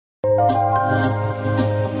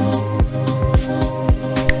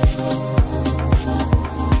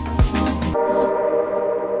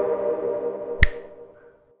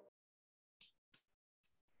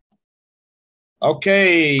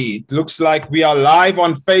Okay, it looks like we are live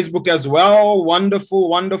on Facebook as well. Wonderful,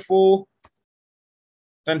 wonderful.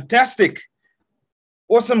 Fantastic.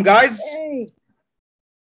 Awesome, guys. Hey.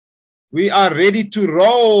 We are ready to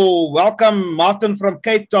roll. Welcome, Martin from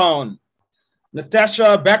Cape Town.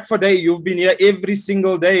 Natasha, back for day. You've been here every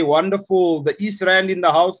single day. Wonderful. The East Rand in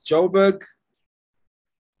the house, Joburg.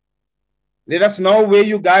 Let us know where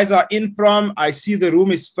you guys are in from. I see the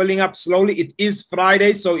room is filling up slowly. It is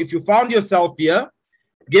Friday, so if you found yourself here,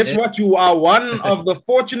 guess what? You are one of the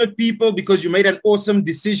fortunate people because you made an awesome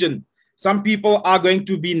decision. Some people are going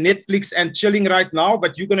to be Netflix and chilling right now,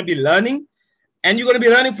 but you're going to be learning, and you're going to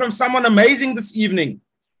be learning from someone amazing this evening.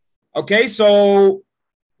 Okay, so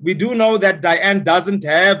we do know that Diane doesn't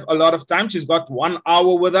have a lot of time. She's got 1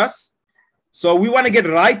 hour with us. So we want to get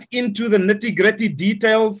right into the nitty-gritty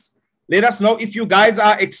details. Let us know if you guys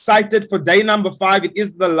are excited for day number 5. It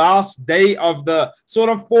is the last day of the sort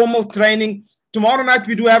of formal training. Tomorrow night,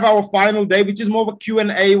 we do have our final day, which is more of a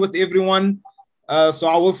Q&A with everyone. So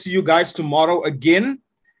I will see you guys tomorrow again.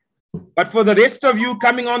 But for the rest of you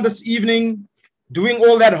coming on this evening, doing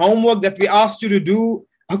all that homework that we asked you to do,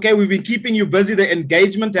 okay, we've been keeping you busy. The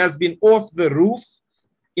engagement has been off the roof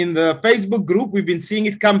in the Facebook group. We've been seeing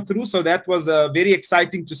it come through. So that was very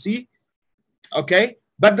exciting to see. Okay.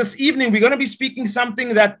 But this evening, we're going to be speaking something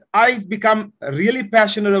that I've become really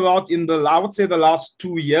passionate about in the, I would say, the last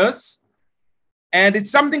 2 years. And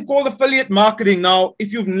it's something called affiliate marketing. Now,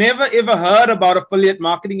 if you've never, ever heard about affiliate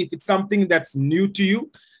marketing, if it's something that's new to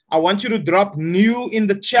you, I want you to drop new in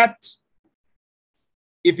the chat.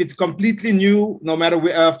 If it's completely new, no matter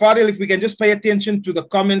where, Fadil, if we can just pay attention to the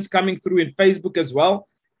comments coming through in Facebook as well.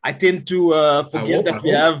 I tend to forget that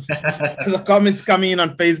we have the comments coming in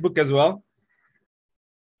on Facebook as well.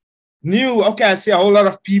 New. Okay, I see a whole lot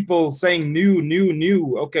of people saying new, new,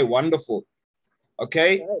 new. Okay, wonderful.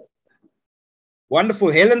 Okay.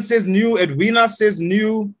 Wonderful. Helen says new. Edwina says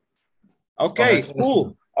new. Okay, cool.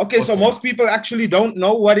 Awesome. Okay, awesome. So most people actually don't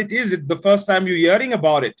know what it is. It's the first time you're hearing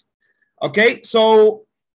about it. Okay, so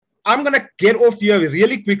I'm going to get off here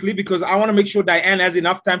really quickly because I want to make sure Diane has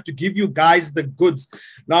enough time to give you guys the goods.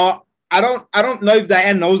 Now, I don't know if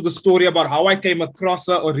Diane knows the story about how I came across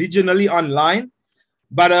her originally online.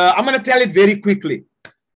 But I'm going to tell it very quickly.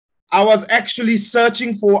 I was actually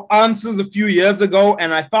searching for answers a few years ago,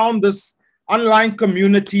 and I found this online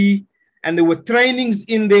community, and there were trainings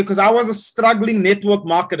in there because I was a struggling network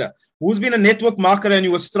marketer. Who's been a network marketer and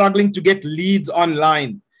you were struggling to get leads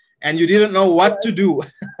online, and you didn't know what to do?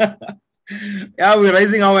 Yeah, we're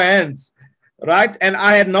raising our hands, right? And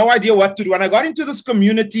I had no idea what to do. And I got into this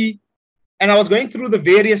community, and I was going through the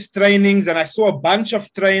various trainings, and I saw a bunch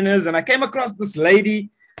of trainers, and I came across this lady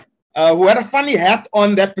who had a funny hat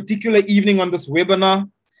on that particular evening on this webinar.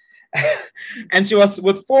 And she was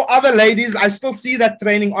with 4 other ladies. I still see that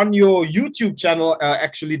training on your YouTube channel,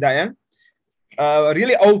 actually, Diane.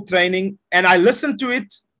 Really old training. And I listened to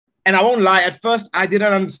it, and I won't lie, at first, I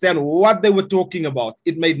didn't understand what they were talking about.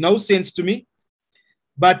 It made no sense to me.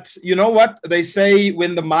 But you know what? They say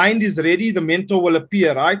when the mind is ready, the mentor will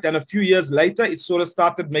appear, right? And a few years later, it sort of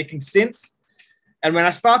started making sense. And when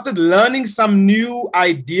I started learning some new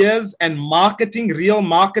ideas and marketing, real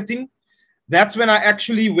marketing, that's when I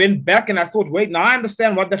actually went back and I thought, wait, now I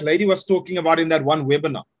understand what that lady was talking about in that one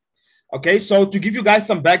webinar. Okay, so to give you guys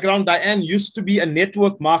some background, Diane used to be a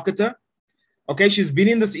network marketer. Okay, she's been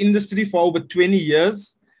in this industry for over 20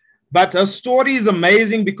 years. But her story is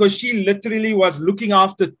amazing because she literally was looking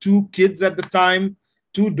after 2 kids at the time,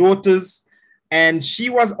 2 daughters. And she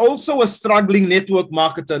was also a struggling network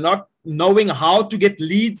marketer, not knowing how to get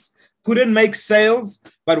leads, couldn't make sales,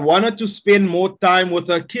 but wanted to spend more time with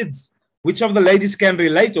her kids. Which of the ladies can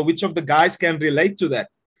relate, or which of the guys can relate to that?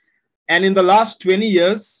 And in the last 20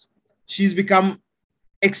 years, she's become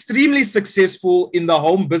extremely successful in the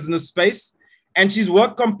home business space. And she's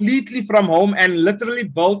worked completely from home and literally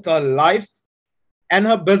built her life and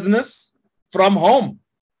her business from home.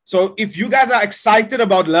 So if you guys are excited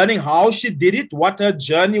about learning how she did it, what her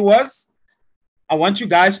journey was, I want you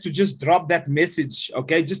guys to just drop that message,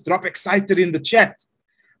 okay? Just drop excited in the chat.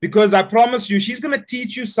 Because I promise you, she's going to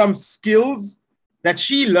teach you some skills that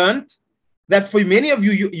she learned that for many of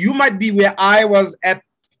you, you might be where I was at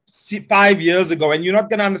 5 years ago, and you're not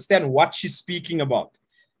going to understand what she's speaking about.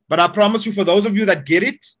 But I promise you, for those of you that get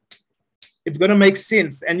it, it's going to make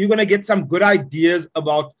sense. And you're going to get some good ideas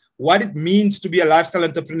about what it means to be a lifestyle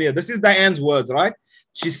entrepreneur. This is Diane's words, right?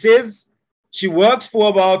 She says, She works for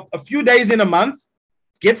about a few days in a month,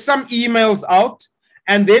 gets some emails out,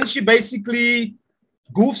 and then she basically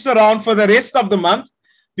goofs around for the rest of the month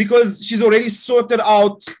because she's already sorted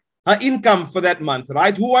out her income for that month,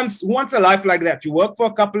 right? Who wants a life like that? You work for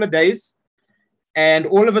a couple of days and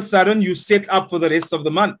all of a sudden you set up for the rest of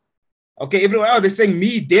the month. Okay, everyone, oh, they're saying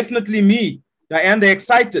me, definitely me. Diane, they're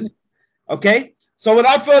excited. Okay, so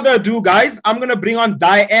without further ado, guys, I'm going to bring on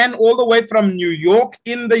Diane all the way from New York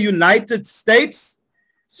in the United States.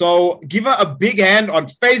 So give her a big hand on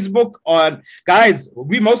Facebook. Guys,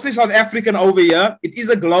 we're mostly South African over here. It is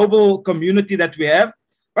a global community that we have,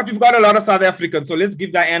 but we've got a lot of South Africans. So let's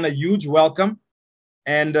give Diane a huge welcome.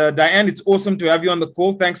 And Diane, it's awesome to have you on the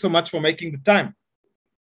call. Thanks so much for making the time.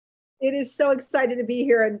 It is so excited to be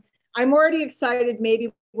here. And I'm already excited.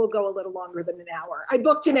 Maybe we'll go a little longer than an hour. I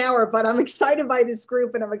booked an hour, but I'm excited by this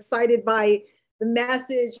group and I'm excited by the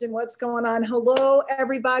message and what's going on. Hello,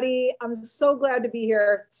 everybody. I'm so glad to be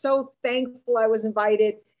here. So thankful I was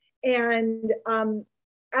invited. And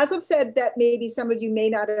as I've said, that maybe some of you may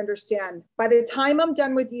not understand. By the time I'm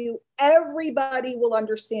done with you, everybody will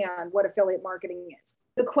understand what affiliate marketing is.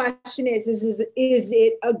 The question is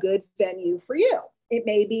it a good venue for you? It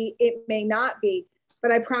may be, it may not be,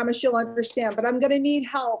 but I promise you'll understand. But I'm going to need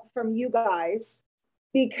help from you guys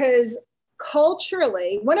because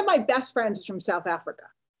culturally, one of my best friends is from South Africa,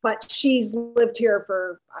 but she's lived here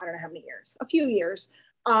for, I don't know how many years, a few years.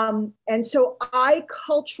 And so I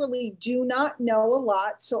culturally do not know a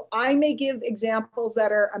lot. So I may give examples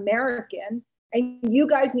that are American and you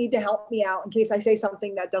guys need to help me out in case I say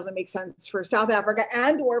something that doesn't make sense for South Africa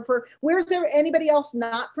and or for, where's there anybody else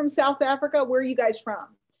not from South Africa? Where are you guys from?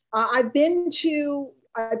 I've been to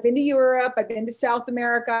Europe. I've been to South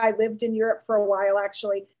America. I lived in Europe for a while,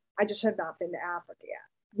 actually. I just have not been to Africa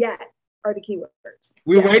yet are the key words.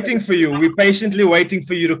 We're waiting for you. We're patiently waiting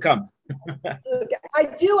for you to come. Okay. I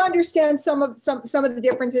do understand some of the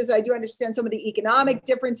differences. I do understand some of the economic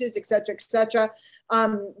differences, et cetera,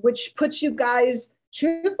 which puts you guys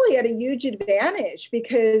truthfully at a huge advantage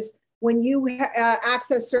because when you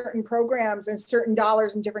access certain programs and certain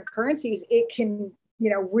dollars in different currencies, it can,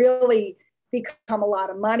 really become a lot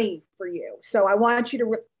of money for you. So I want you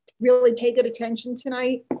to really pay good attention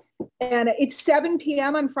tonight. And it's 7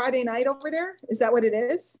 p.m. on Friday night over there. Is that what it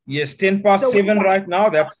is? Yes, 10 past 7 right now.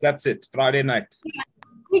 That's it, Friday night. Yeah,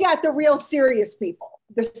 we got the real serious people.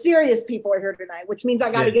 The serious people are here tonight, which means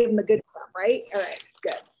I got to give them the good stuff, right? All right,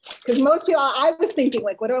 good. Because most people, I was thinking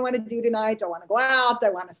like, what do I want to do tonight? Do I want to go out? Do I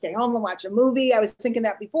want to stay home and watch a movie? I was thinking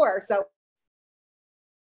that before. So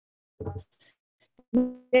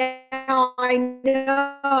now I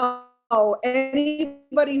know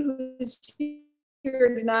anybody who's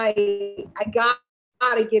here tonight, I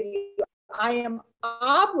gotta give you, I am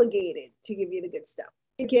obligated to give you the good stuff.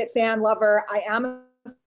 Ticket, fan, lover, I am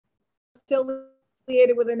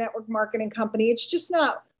affiliated with a network marketing company. It's just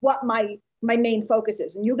not what my main focus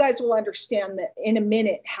is. And you guys will understand that in a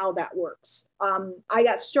minute how that works. I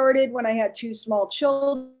got started when I had 2 small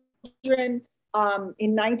children in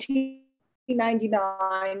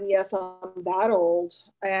 1999. Yes, I'm that old.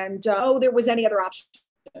 And there was any other option.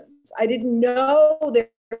 I didn't know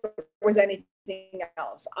there was anything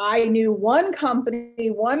else. I knew one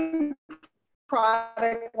company, one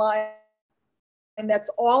product line, and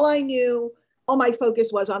that's all I knew. All my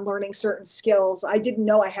focus was on learning certain skills. I didn't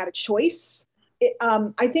know I had a choice.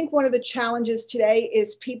 I think one of the challenges today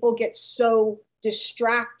is people get so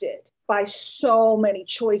distracted by so many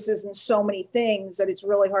choices and so many things that it's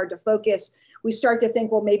really hard to focus. We start to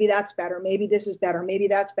think, well, maybe that's better. Maybe this is better. Maybe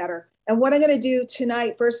that's better. And what I'm going to do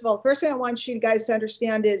tonight, first of all, first thing I want you guys to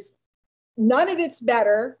understand is none of it's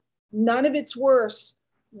better. None of it's worse.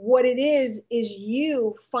 What it is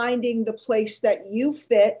you finding the place that you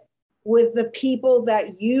fit with the people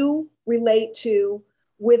that you relate to,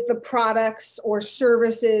 with the products or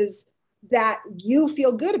services that you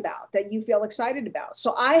feel good about, that you feel excited about.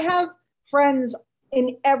 So I have friends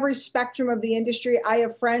in every spectrum of the industry. I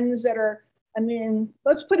have friends that are,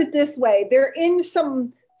 let's put it this way. They're in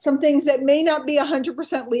some things that may not be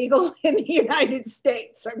 100% legal in the United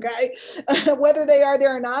States, okay? Whether they are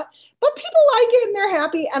there or not. But people like it and they're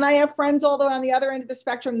happy. And I have friends all the way on the other end of the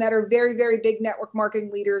spectrum that are very, very big network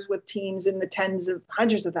marketing leaders with teams in the tens of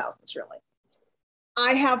hundreds of thousands, really.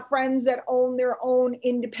 I have friends that own their own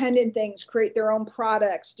independent things, create their own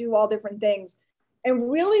products, do all different things.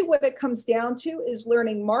 And really what it comes down to is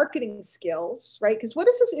learning marketing skills, right? Because what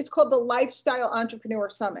is this? It's called the Lifestyle Entrepreneur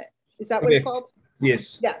Summit. Is that what it's called?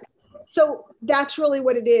 Yes. Yeah. So that's really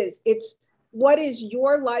what it is. It's what is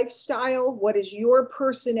your lifestyle? What is your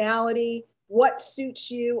personality? What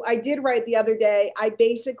suits you? I did write the other day. I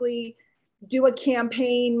basically do a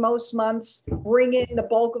campaign most months, bring in the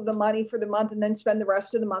bulk of the money for the month, and then spend the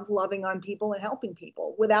rest of the month loving on people and helping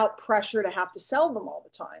people without pressure to have to sell them all the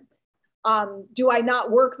time. Do I not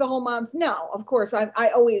work the whole month? No, of course, I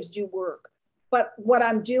always do work. But what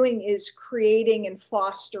I'm doing is creating and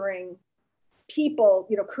fostering people,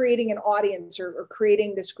 creating an audience or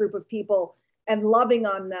creating this group of people and loving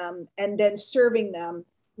on them and then serving them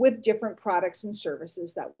with different products and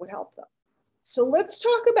services that would help them. So let's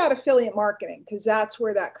talk about affiliate marketing, because that's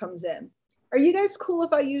where that comes in. Are you guys cool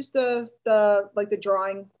if I use the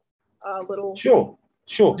drawing little? Sure.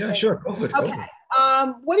 Yeah, sure. Go for it. Okay.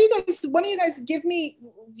 What do you guys give me?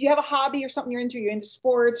 Do you have a hobby or something you're into? You're into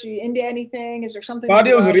sports? Are you into anything? Is there something?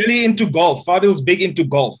 Fadil's really into golf. Fadil's big into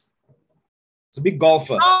golf. It's a big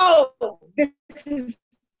golfer. Oh, this is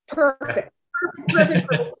perfect. Perfect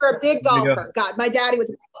for a big golfer. God, my daddy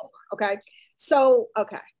was a big golfer. Okay. So,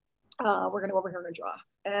 okay. We're going to go over here and draw.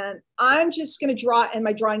 And I'm just going to draw, and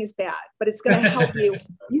my drawing is bad, but it's going to help you.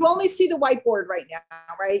 You only see the whiteboard right now,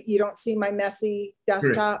 right? You don't see my messy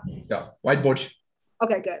desktop. Yeah, whiteboard.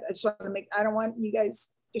 Okay, good. I just want to I don't want you guys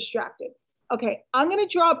distracted. Okay, I'm going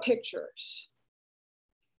to draw pictures.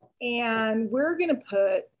 And we're going to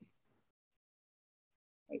put,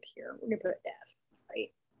 right here, we're going to put F,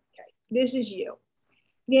 right? Okay, this is you.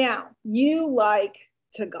 Now, you like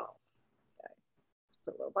to golf.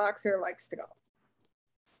 Put a little box here, likes to golf.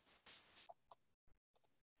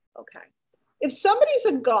 Okay. If somebody's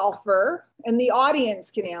a golfer, and the audience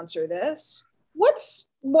can answer this, what's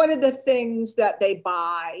one of the things that they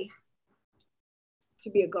buy to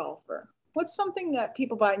be a golfer? What's something that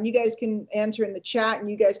people buy? And you guys can answer in the chat, and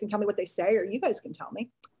you guys can tell me what they say, or you guys can tell me.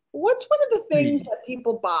 What's one of the things that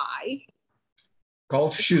people buy?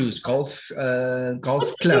 Golf shoes, golf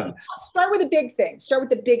club. Start with a big thing. Start with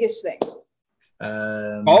the biggest thing.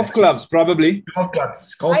 Golf clubs, probably. Golf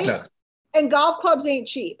clubs. Golf club. And golf clubs ain't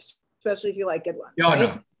cheap, especially if you like good ones. Yeah, right?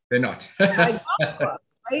 no, they're not. You buy golf clubs,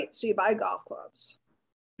 right? So you buy golf clubs.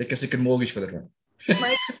 Take a second mortgage for that one.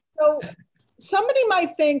 Right? So somebody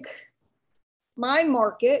might think, my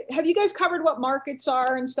market. Have you guys covered what markets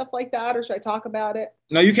are and stuff like that, or should I talk about it?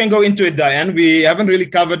 No, you can go into it, Diane. We haven't really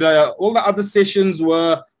covered. All the other sessions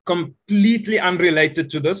were completely unrelated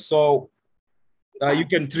to this, so you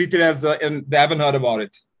can treat it as and they haven't heard about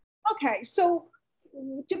it. Okay, so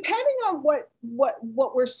depending on what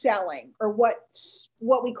we're selling, or what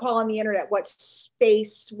we call on the internet, what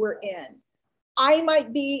space we're in, I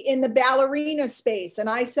might be in the ballerina space and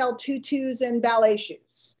I sell tutus and ballet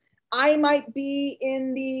shoes. I might be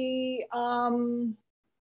in the I'm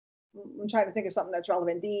trying to think of something that's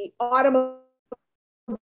relevant, the automobile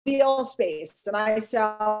space, and I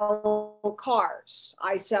sell cars.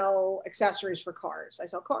 I sell accessories for cars. I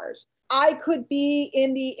sell cars. I could be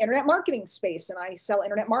in the internet marketing space and I sell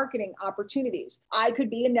internet marketing opportunities. I could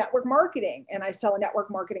be in network marketing and I sell a network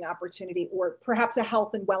marketing opportunity, or perhaps a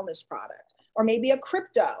health and wellness product, or maybe a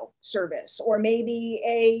crypto service, or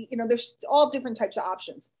maybe there's all different types of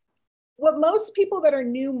options. What most people that are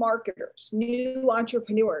new marketers, new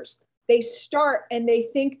entrepreneurs, they start and they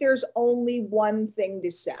think there's only one thing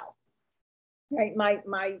to sell, right? My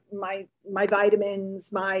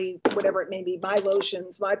vitamins, my whatever it may be, my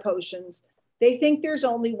lotions, my potions. They think there's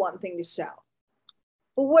only one thing to sell.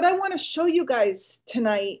 But what I want to show you guys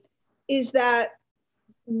tonight is that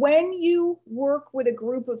when you work with a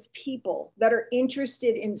group of people that are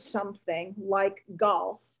interested in something like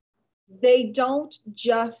golf, they don't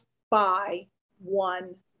just buy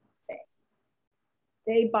one thing.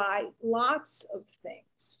 They buy lots of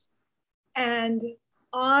things. And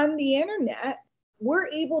on the internet, we're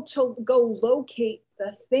able to go locate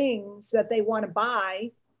the things that they want to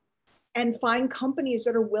buy and find companies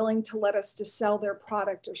that are willing to let us to sell their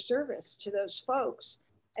product or service to those folks.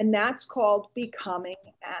 And that's called becoming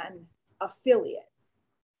an affiliate.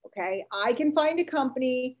 Okay, I can find a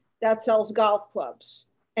company that sells golf clubs,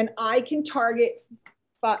 and I can target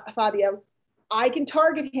Fabio. I can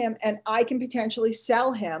target him and I can potentially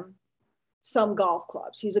sell him some golf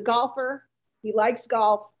clubs. He's a golfer. He likes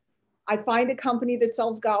golf. I find a company that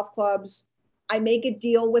sells golf clubs. I make a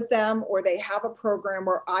deal with them, or they have a program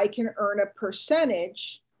where I can earn a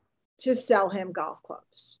percentage to sell him golf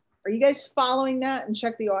clubs. Are you guys following that? And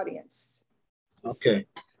check the audience. Okay.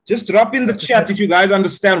 Just drop in the chat if you guys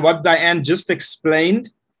understand what Diane just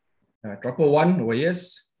explained. Drop a 1 or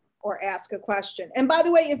yes. Or ask a question. And by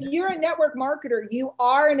the way, if you're a network marketer, you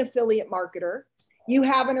are an affiliate marketer. You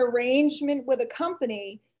have an arrangement with a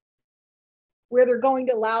company where they're going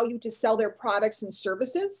to allow you to sell their products and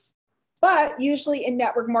services. But usually in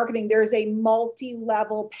network marketing, there's a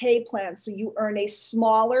multi-level pay plan. So you earn a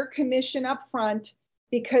smaller commission up front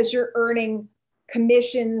because you're earning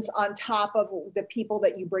commissions on top of the people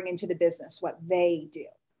that you bring into the business, what they do.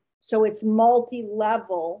 So it's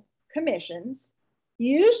multi-level commissions.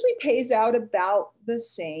 Usually pays out about the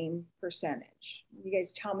same percentage. You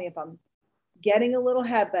guys tell me if I'm getting a little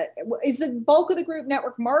ahead, but is the bulk of the group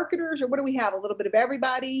network marketers, or what do we have? A little bit of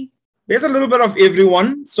everybody? There's a little bit of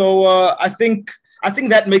everyone. So I think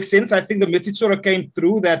that makes sense. I think the message sort of came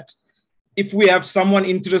through that if we have someone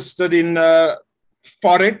interested in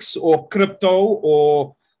Forex or crypto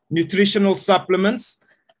or nutritional supplements,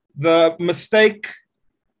 the mistake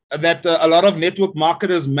that a lot of network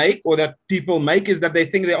marketers make, or that people make, is that they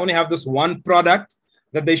think they only have this one product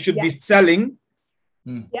that they should be selling.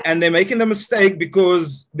 Yes. And they're making the mistake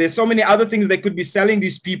because there's so many other things they could be selling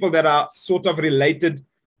these people that are sort of related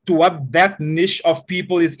to what that niche of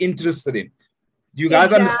people is interested in. Do you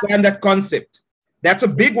guys understand that concept? That's a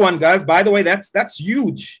big one, guys. By the way, that's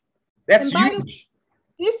huge. That's huge.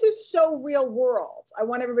 This is so real world. I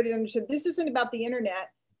want everybody to understand this isn't about the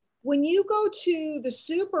internet. When you go to the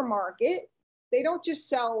supermarket, they don't just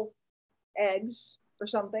sell eggs or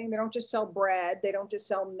something. They don't just sell bread. They don't just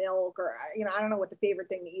sell milk, or, I don't know what the favorite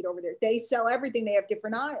thing to eat over there. They sell everything. They have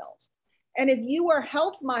different aisles. And if you are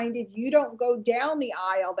health minded, you don't go down the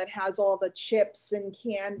aisle that has all the chips and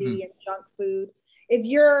candy and junk food. If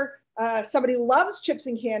you're somebody who loves chips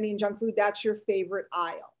and candy and junk food, that's your favorite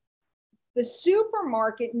aisle. The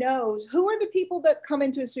supermarket knows who are the people that come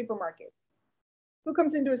into a supermarket. Who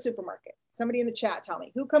comes into a supermarket? Somebody in the chat, tell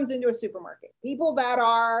me. Who comes into a supermarket? People that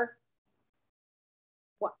are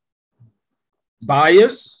what?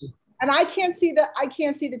 Buyers. And I can't see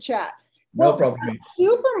the chat. No problem.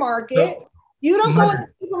 Supermarket, you don't go in the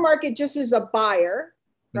supermarket just as a buyer,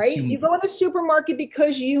 right? You go in the supermarket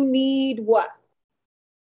because you need what?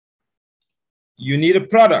 You need a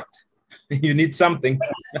product. You need something.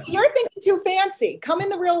 You're thinking too fancy. Come in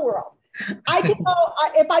the real world. I can go,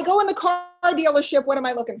 if I go in the car dealership, what am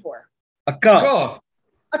I looking for? A car.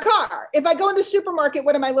 A car. If I go in the supermarket,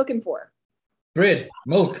 what am I looking for? Bread,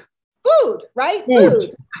 milk. Food, right?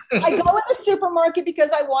 Food. I go in the supermarket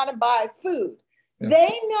because I want to buy food. Yeah.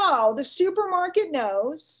 They know, the supermarket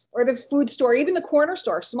knows, or the food store, even the corner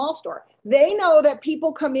store, small store, they know that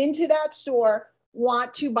people come into that store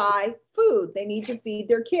want to buy food. They need to feed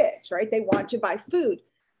their kids, right? They want to buy food.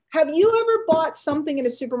 Have you ever bought something in a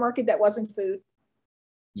supermarket that wasn't food?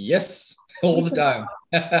 Yes, all the time.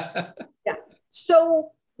 Yeah.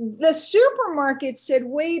 So the supermarket said,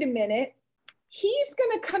 wait a minute, he's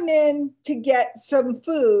going to come in to get some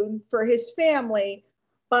food for his family,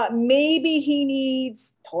 but maybe he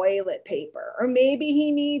needs toilet paper, or maybe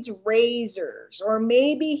he needs razors, or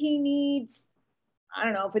maybe he needs, I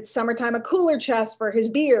don't know, if it's summertime, a cooler chest for his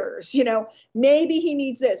beers, maybe he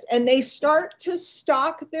needs this. And they start to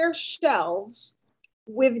stock their shelves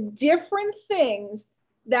with different things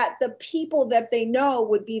that the people that they know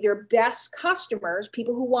would be their best customers,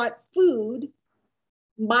 people who want food,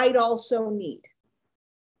 might also need.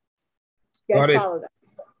 You guys follow that?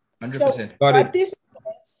 100%. So what this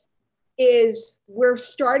is we're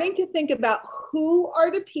starting to think about who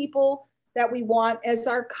are the people that we want as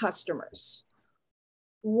our customers.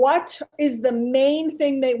 What is the main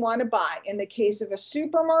thing they want to buy? In the case of a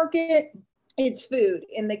supermarket, it's food.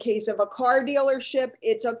 In the case of a car dealership,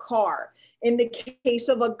 it's a car. In the case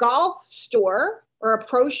of a golf store or a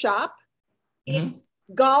pro shop, it's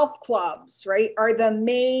golf clubs, right, are the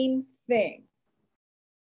main thing.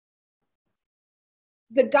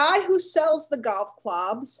 The guy who sells the golf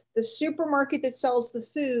clubs, the supermarket that sells the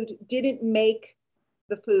food, didn't make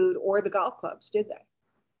the food or the golf clubs, did they?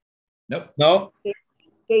 Nope. No.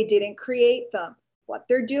 They didn't create them. What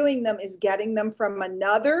they're doing them is getting them from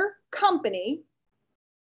another company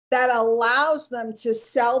that allows them to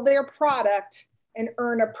sell their product and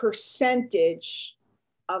earn a percentage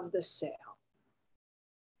of the sale.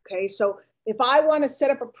 Okay, so if I want to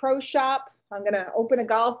set up a pro shop, I'm going to open a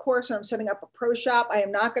golf course and I'm setting up a pro shop. I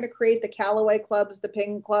am not going to create the Callaway clubs, the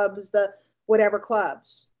Ping clubs, the whatever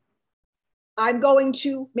clubs. I'm going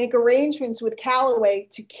to make arrangements with Callaway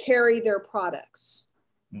to carry their products.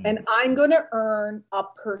 And I'm going to earn a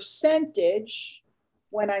percentage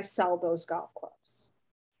when I sell those golf clubs.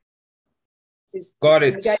 Got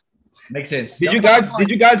it. Makes sense. Did you guys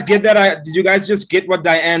get that? Did you guys just get what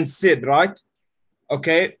Diane said, right?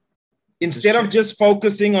 Okay. Instead of just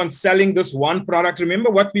focusing on selling this one product, remember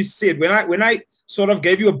what we said when I sort of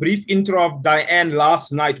gave you a brief intro of Diane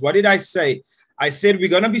last night. What did I say? I said we're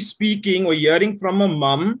going to be speaking or hearing from a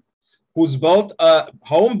mom who's built a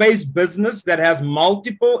home-based business that has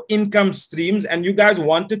multiple income streams. And you guys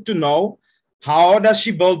wanted to know, how does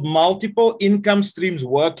she build multiple income streams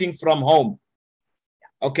working from home?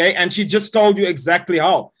 Okay. And she just told you exactly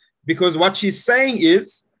how. Because what she's saying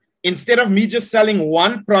is, instead of me just selling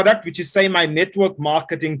one product, which is, say, my network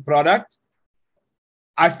marketing product,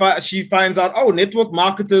 she finds out, oh, network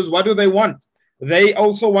marketers, what do they want? They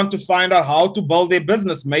also want to find out how to build their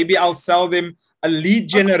business. Maybe I'll sell them a lead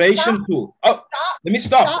generation tool. Oh, let me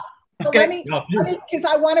stop. So okay. Because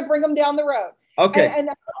I want to bring them down the road. Okay. And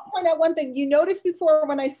I'll point out one thing. You noticed before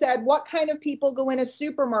when I said, what kind of people go in a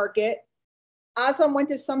supermarket? Aslam went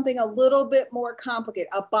to something a little bit more complicated,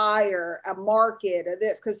 a buyer, a market, or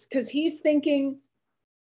this, because he's thinking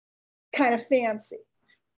kind of fancy.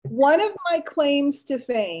 One of my claims to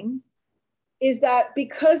fame is that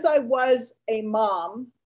because I was a mom,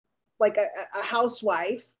 like a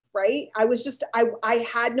housewife, right? I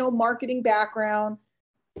had no marketing background.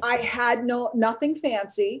 I had nothing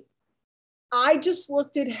fancy. I just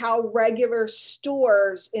looked at how regular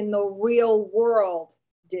stores in the real world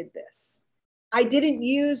did this. I didn't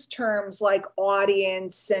use terms like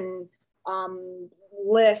audience and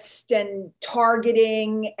list and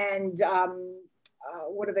targeting and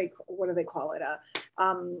what do they call it?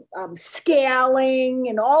 Scaling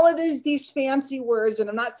and all of these fancy words. And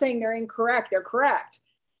I'm not saying they're incorrect; they're correct.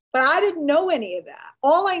 But I didn't know any of that.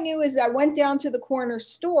 All I knew is I went down to the corner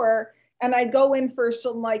store and I'd go in for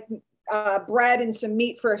some bread and some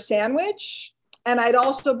meat for a sandwich. And I'd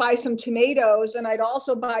also buy some tomatoes and I'd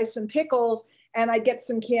also buy some pickles and I'd get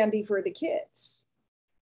some candy for the kids.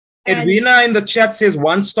 Edwina in the chat says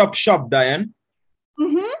one-stop shop, Diane.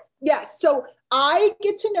 Mm-hmm. Yes. So I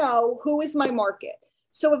get to know who is my market.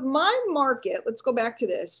 So if my market, let's go back to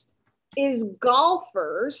this, is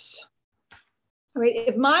golfers, right?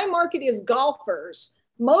 If my market is golfers,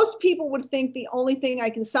 most people would think the only thing I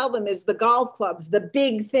can sell them is the golf clubs, the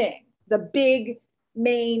big thing, the big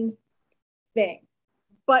main thing.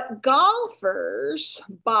 But golfers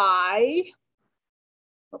buy,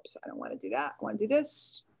 oops, I don't want to do that. I want to do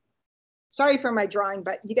this. Sorry for my drawing,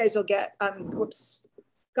 but you guys will get, whoops.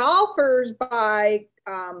 Golfers buy,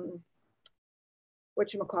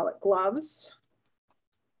 whatchamacallit, gloves.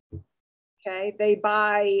 Okay, they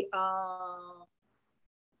buy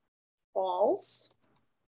balls,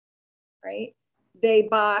 right? They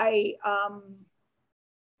buy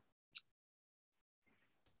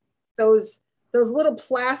those little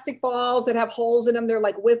plastic balls that have holes in them. They're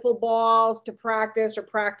like wiffle balls to practice, or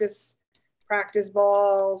practice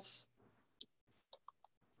balls.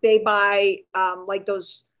 They buy like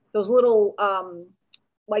those little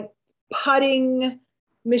like putting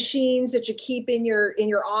machines that you keep in your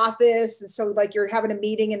office, and so like you're having a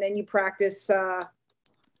meeting and then you practice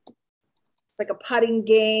like a putting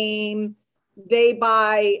game. They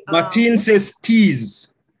buy Martin says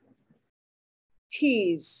tees.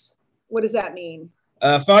 Tees. What does that mean?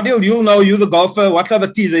 Fadil, you'll know, you're the golfer. What are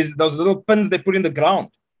the tees? Is those little pins they put in the ground?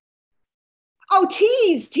 Oh,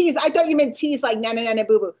 tees. I thought you meant tees like na na na na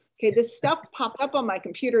boo boo. Okay, this stuff popped up on my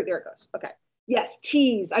computer. There it goes. Okay. Yes,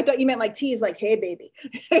 tease. I thought you meant like tease, like, hey, baby.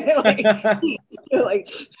 like, tease. Like,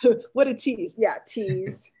 what a tease. Yeah,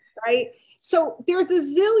 tease, right? So there's a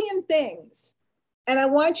zillion things. And I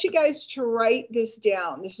want you guys to write this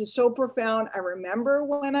down. This is so profound. I remember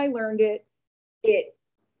when I learned it,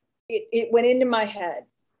 it went into my head.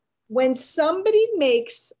 When somebody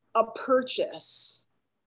makes a purchase,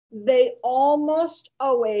 they almost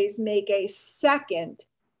always make a second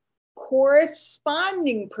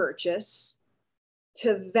corresponding purchase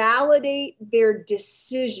to validate their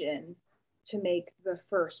decision to make the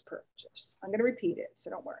first purchase. I'm going to repeat it, so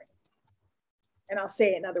don't worry. And I'll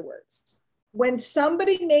say it in other words. When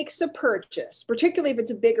somebody makes a purchase, particularly if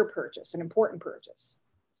it's a bigger purchase, an important purchase,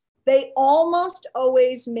 they almost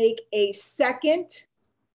always make a second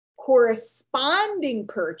corresponding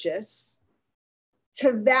purchase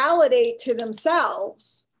to validate to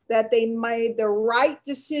themselves that they made the right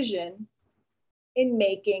decision in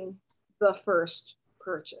making the first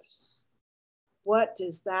purchase. What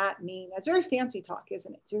does that mean? That's very fancy talk,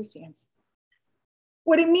 isn't it? It's very fancy.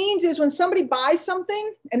 What it means is when somebody buys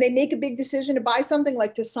something and they make a big decision to buy something,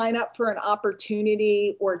 like to sign up for an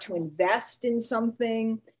opportunity or to invest in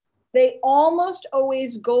something, they almost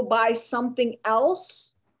always go buy something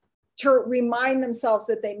else to remind themselves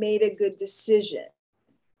that they made a good decision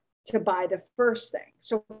to buy the first thing.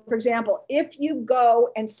 So for example, if you go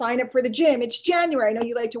and sign up for the gym, it's January. I know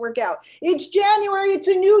you like to work out. It's January, it's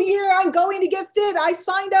a new year. I'm going to get fit. I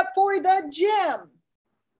signed up for the gym.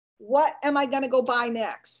 What am I going to go buy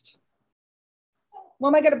next? What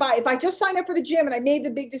am I going to buy? If I just signed up for the gym and I made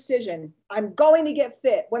the big decision, I'm going to get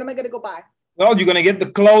fit. What am I going to go buy? Well, you're going to get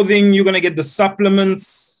the clothing. You're going to get the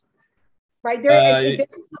supplements. Right there.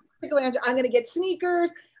 I'm going to get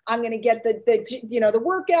sneakers. I'm going to get the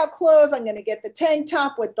workout clothes. I'm going to get the tank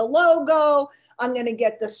top with the logo. I'm going to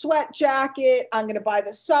get the sweat jacket. I'm going to buy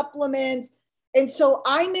the supplements. And so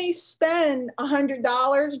I may spend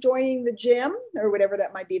 $100 joining the gym or whatever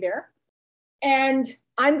that might be there. And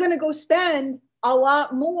I'm going to go spend a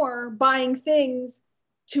lot more buying things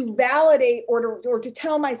to validate or to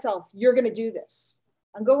tell myself, you're going to do this.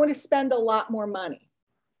 I'm going to spend a lot more money.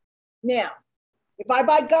 Now, if I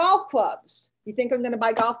buy golf clubs, you think I'm going to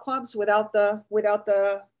buy golf clubs without the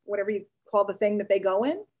whatever you call the thing that they go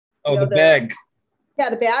in? Oh, the bag. Yeah,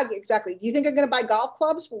 the bag, exactly. Do you think I'm going to buy golf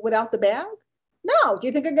clubs without the bag? No. Do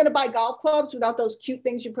you think I'm going to buy golf clubs without those cute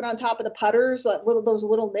things you put on top of the putters, like those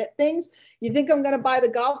little knit things? You think I'm going to buy the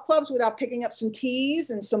golf clubs without picking up some tees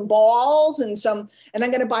and some balls and I'm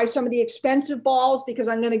going to buy some of the expensive balls because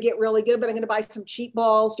I'm going to get really good, but I'm going to buy some cheap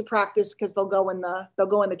balls to practice because they'll go in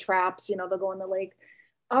the traps, they'll go in the lake.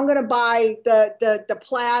 I'm going to buy the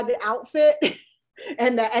plaid outfit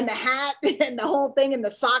and the hat and the whole thing and the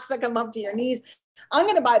socks that come up to your knees. I'm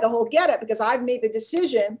going to buy the whole getup because I've made the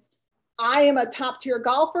decision. I am a top tier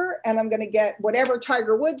golfer and I'm going to get whatever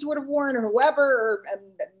Tiger Woods would have worn or whoever, or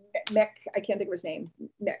Nick, I can't think of his name,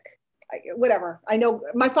 whatever. I know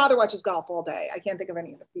my father watches golf all day. I can't think of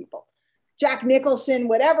any of the people. Jack Nicholson,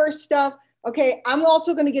 whatever stuff. Okay, I'm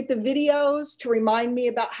also going to get the videos to remind me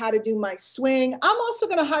about how to do my swing. I'm also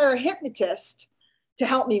going to hire a hypnotist to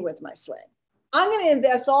help me with my swing. I'm going to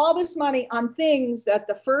invest all this money on things that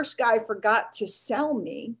the first guy forgot to sell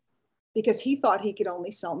me because he thought he could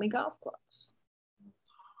only sell me golf clubs.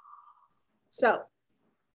 So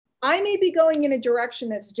I may be going in a direction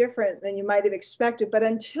that's different than you might have expected, but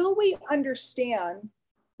until we understand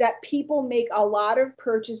that people make a lot of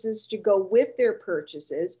purchases to go with their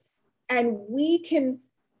purchases, and we can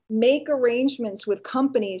make arrangements with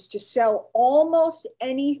companies to sell almost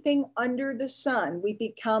anything under the sun, we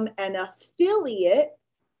become an affiliate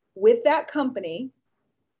with that company,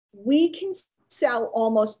 we can sell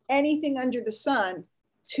almost anything under the sun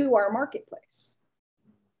to our marketplace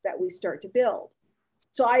that we start to build.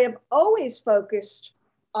 So I have always focused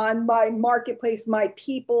on my marketplace, my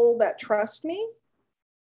people that trust me,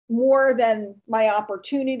 more than my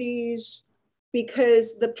opportunities,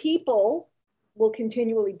 because the people will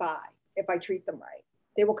continually buy if I treat them right.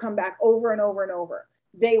 They will come back over and over and over.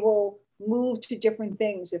 They will move to different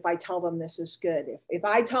things if I tell them this is good. If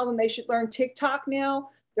I tell them they should learn TikTok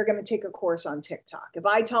now, they're going to take a course on TikTok. If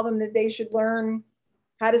I tell them that they should learn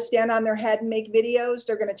how to stand on their head and make videos,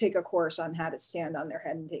 they're going to take a course on how to stand on their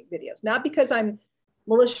head and make videos. Not because I'm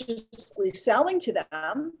maliciously selling to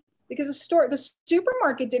them, because the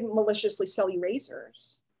supermarket didn't maliciously sell you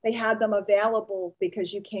razors. They had them available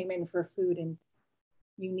because you came in for food and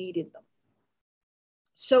you needed them.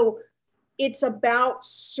 So it's about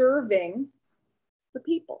serving the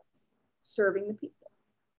people, serving the people.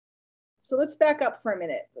 So let's back up for a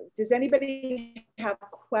minute. Does anybody have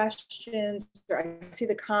questions? I see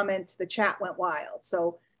the comments, the chat went wild.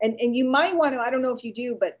 So, and you might want to, I don't know if you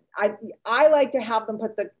do, but I like to have them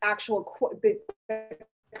put the actual the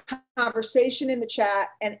conversation in the chat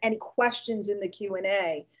and any questions in the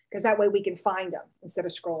Q&A, because that way we can find them instead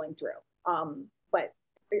of scrolling through. But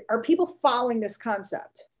are people following this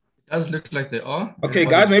concept? It does look like they are. Okay,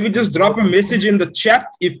 guys, maybe just drop a message in the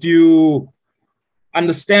chat if you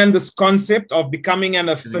understand this concept of becoming an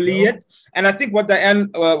affiliate. And I think what Diane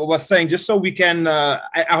was saying, just so we can,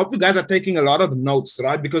 I hope you guys are taking a lot of notes,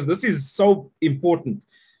 right? Because this is so important.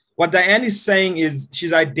 What Diane is saying is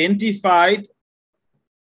she's identified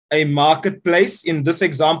a marketplace, in this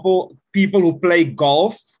example, people who play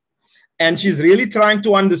golf, and she's really trying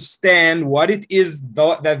to understand what it is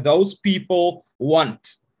that those people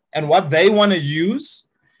want and what they want to use.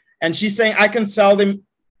 And she's saying, I can sell them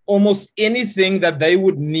almost anything that they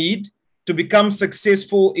would need to become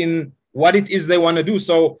successful in what it is they want to do.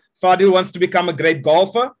 So Fadil wants to become a great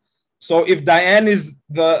golfer. So if Diane is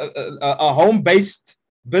a home-based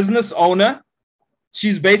business owner,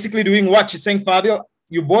 she's basically doing what? She's saying, Fadil,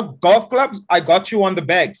 you bought golf clubs, I got you on the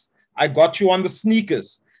bags. I got you on the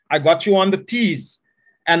sneakers. I got you on the tees.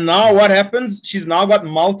 And now what happens? She's now got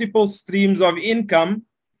multiple streams of income.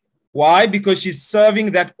 Why? Because she's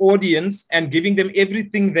serving that audience and giving them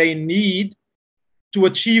everything they need to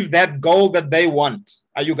achieve that goal that they want.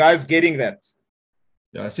 Are you guys getting that?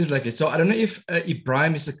 Yeah, it seems like it. So I don't know if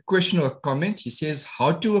Ibrahim is a question or a comment. He says,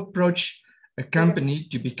 how to approach a company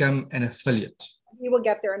to become an affiliate. We will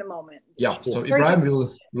get there in a moment. Yeah, so Ibrahim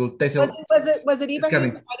will take was it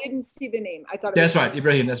Ibrahim? I didn't see the name. I thought it that's right,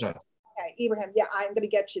 Ibrahim, that's right. Okay, Ibrahim. Yeah, I'm going to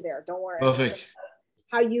get you there. Don't worry. Perfect.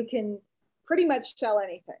 How you can pretty much sell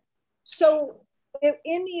anything. So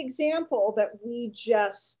in the example that we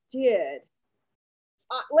just did,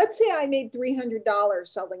 let's say I made $300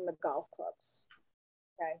 selling the golf clubs.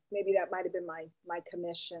 Okay, maybe that might have been my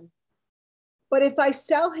commission. But if I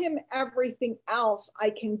sell him everything else,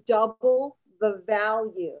 I can double the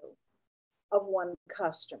value of one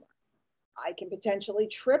customer. I can potentially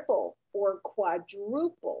triple or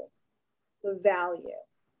quadruple the value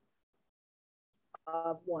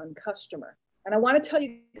of one customer. And I want to tell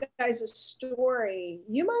you guys a story.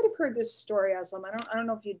 You might have heard this story, Aslam. I don't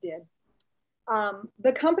know if you did.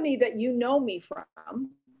 The company that you know me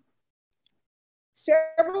from,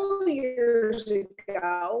 several years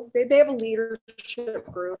ago, they have a leadership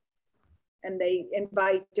group, and they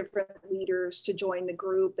invite different leaders to join the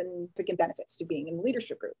group and pick benefits to being in the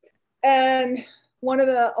leadership group. And one of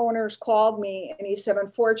the owners called me and he said,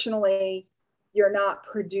 unfortunately, you're not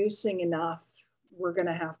producing enough. We're going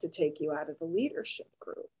to have to take you out of the leadership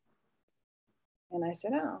group. And I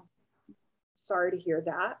said, oh, sorry to hear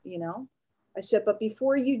that, you know. I said, but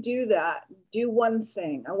before you do that, do one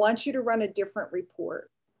thing. I want you to run a different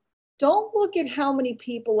report. Don't look at how many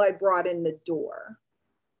people I brought in the door.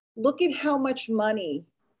 Look at how much money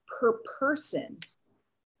per person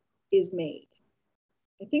is made.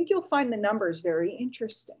 I think you'll find the numbers very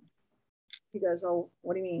interesting. He goes, oh,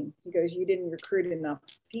 what do you mean? He goes, you didn't recruit enough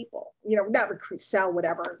people. You know, not recruit, sell,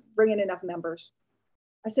 whatever, bring in enough members.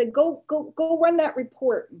 I said, go run that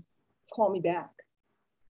report and call me back.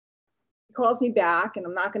 He calls me back, and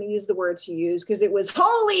I'm not going to use the words he used because it was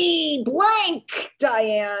holy blank,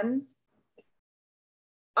 Diane.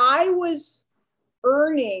 I was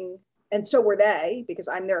earning, and so were they, because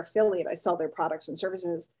I'm their affiliate. I sell their products and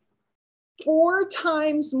services 4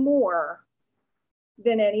 times more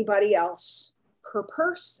than anybody else per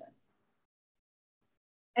person.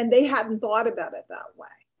 And they hadn't thought about it that way.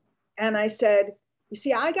 And I said, you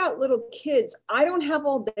see, I got little kids. I don't have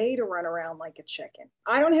all day to run around like a chicken.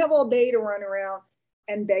 I don't have all day to run around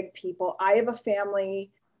and beg people. I have a family.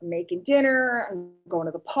 I'm making dinner. I'm going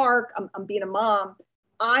to the park. I'm being a mom.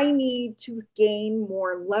 I need to gain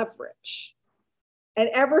more leverage. And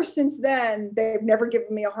ever since then, they've never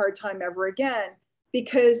given me a hard time ever again,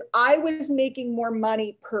 because I was making more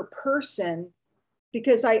money per person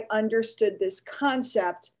because I understood this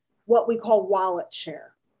concept, what we call wallet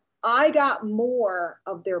share. I got more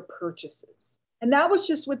of their purchases. And that was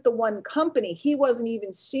just with the one company. He wasn't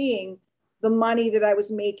even seeing the money that I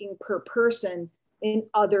was making per person in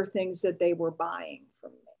other things that they were buying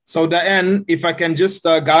from me. So Diane, if I can just,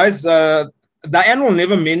 guys, Diane will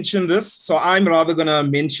never mention this, so I'm rather going to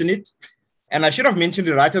mention it. And I should have mentioned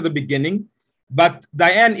it right at the beginning. But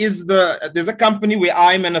Diane there's a company where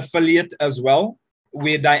I'm an affiliate as well,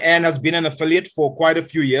 where Diane has been an affiliate for quite a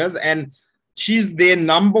few years. And she's their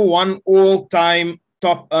 #1 all-time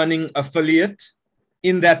top earning affiliate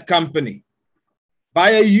in that company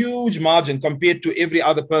by a huge margin compared to every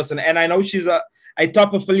other person. And I know she's a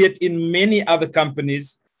top affiliate in many other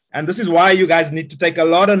companies. And this is why you guys need to take a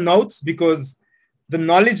lot of notes, because the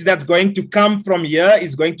knowledge that's going to come from here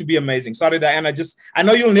is going to be amazing. Sorry, Diane, I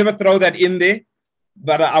know you'll never throw that in there,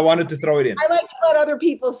 but I wanted to throw it in. I like to let other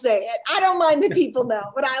people say it. I don't mind that people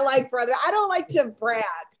know, but I like for other. I don't like to brag.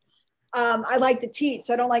 I like to teach.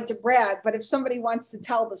 I don't like to brag, but if somebody wants to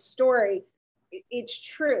tell the story, it's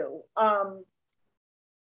true.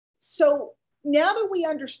 So now that we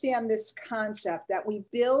understand this concept that we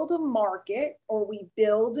build a market or we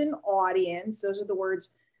build an audience, those are the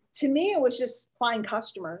words. To me, it was just find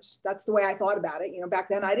customers. That's the way I thought about it. You know, back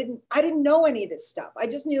then I didn't know any of this stuff. I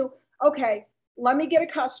just knew, okay, let me get a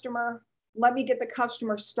customer. Let me get the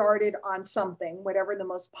customer started on something, whatever the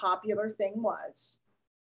most popular thing was.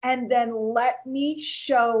 And then let me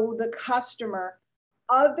show the customer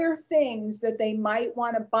other things that they might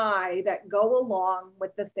want to buy that go along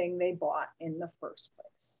with the thing they bought in the first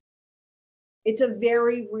place. It's a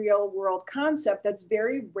very real world concept that's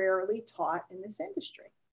very rarely taught in this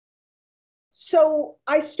industry. So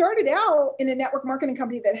I started out in a network marketing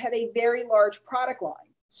company that had a very large product line.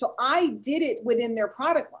 So I did it within their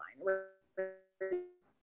product line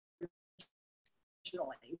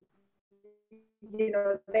originally. You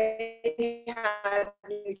know, they had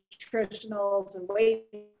nutritionals and weight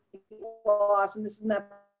loss and this and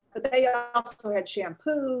that, but they also had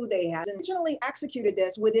shampoo. They had originally executed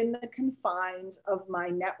this within the confines of my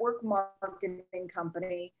network marketing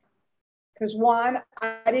company. Because one,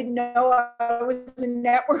 I didn't know I was in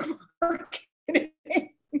network marketing. I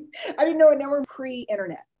didn't know a network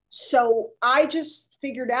pre-internet. So I just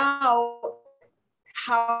figured out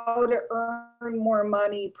how to earn more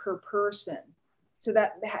money per person. So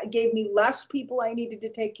that gave me less people I needed to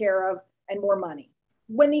take care of and more money.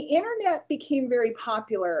 when the internet became very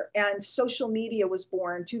popular and social media was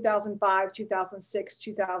born, 2005, 2006,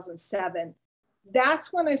 2007,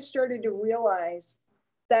 that's when I started to realize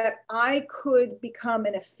that I could become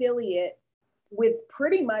an affiliate with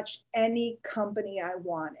pretty much any company I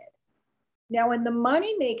wanted. Now, in the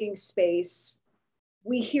money-making space,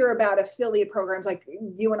 we hear about affiliate programs, like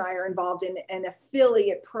you and I are involved in an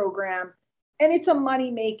affiliate program, and it's a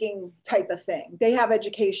money-making type of thing. They have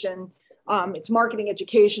education, it's marketing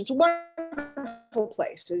education. It's a wonderful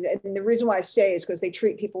place. And the reason why I stay is because they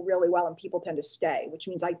treat people really well and people tend to stay, which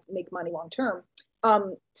means I make money long-term.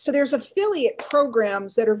 So there's affiliate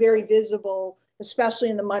programs that are very visible, especially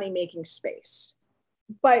in the money-making space.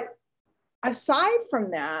 But aside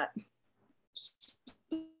from that,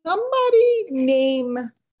 somebody name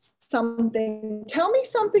something. Tell me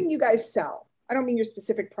something you guys sell. I don't mean your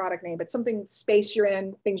specific product name, but something space you're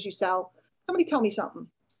in, things you sell. Somebody tell me something.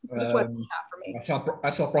 Just what chat for me. I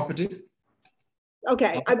sell property.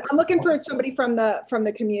 Okay, I'm looking for somebody from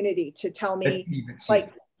the community to tell me, let's see.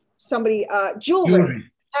 like somebody jewelry.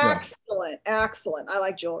 Excellent, excellent. I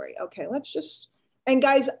like jewelry. Okay, let's just. And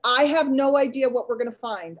guys, I have no idea what we're going to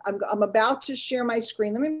find. I'm about to share my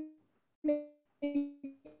screen. Let me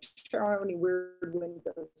make sure I don't have any weird windows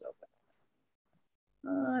open.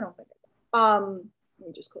 I don't think I do. Let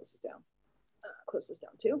me just close this down. Close this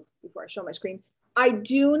down too before I show my screen. I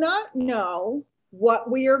do not know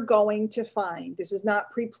what we are going to find. This is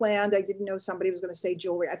not pre-planned. I didn't know somebody was going to say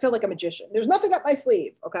jewelry. I feel like a magician. There's nothing up my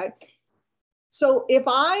sleeve, okay? So if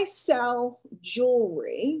I sell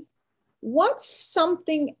jewelry, what's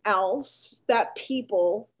something else that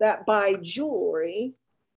people that buy jewelry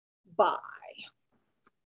buy?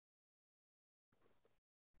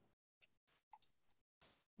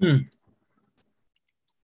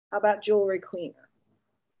 How about jewelry cleaner?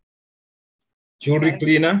 Jewelry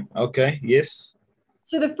cleaner. Okay. Yes.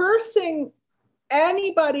 So the first thing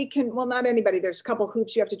anybody can, well, not anybody, there's a couple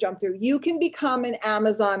hoops you have to jump through. You can become an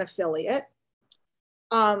Amazon affiliate.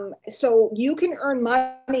 So you can earn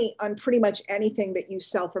money on pretty much anything that you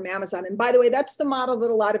sell from Amazon. And by the way, that's the model that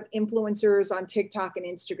a lot of influencers on TikTok and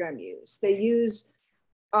Instagram use. They use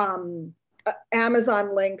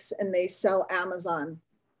Amazon links and they sell Amazon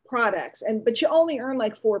products. But you only earn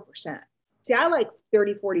like 4%. See, I like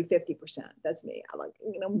 30, 40, 50%. That's me. I like,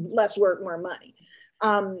 less work, more money.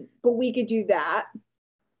 But we could do that.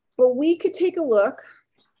 But we could take a look.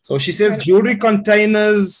 So she says jewelry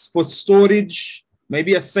containers for storage,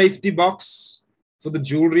 maybe a safety box for the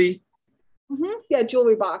jewelry. Yeah,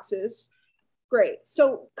 jewelry boxes. Great.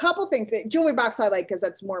 So a couple things. Jewelry box I like because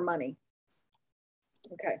that's more money.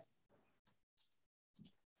 Okay.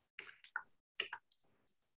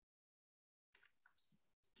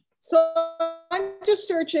 So I'm just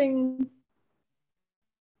searching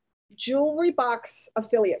jewelry box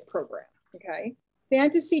affiliate program, okay?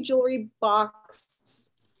 Fantasy jewelry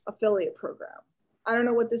box affiliate program. I don't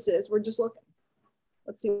know what this is. We're just looking.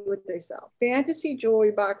 Let's see what they sell. Fantasy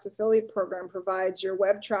jewelry box affiliate program provides your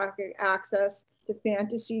web traffic access to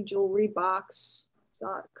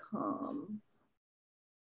fantasyjewelrybox.com.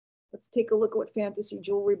 Let's take a look at what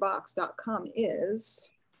fantasyjewelrybox.com is.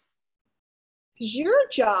 Because your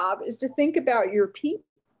job is to think about your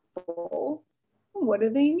people. What do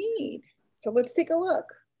they need? So let's take a look.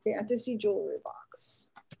 Fantasy jewelry box.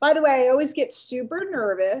 By the way, I always get super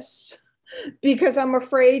nervous because I'm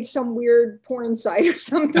afraid some weird porn site or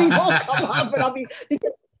something will come up, and I'll be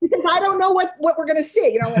because I don't know what we're gonna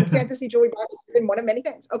see. Fantasy jewelry box has been one of many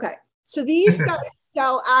things. Okay, so these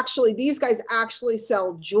guys actually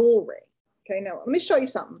sell jewelry. Okay, now let me show you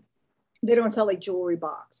something. They don't sell a jewelry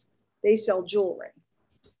box. They sell jewelry.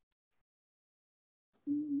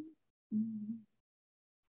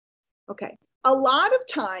 Okay. A lot of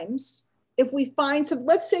times, if we find some,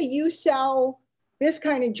 let's say you sell this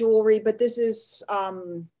kind of jewelry, but this is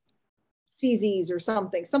CZs or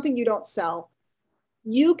something you don't sell,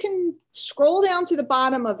 you can scroll down to the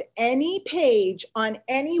bottom of any page on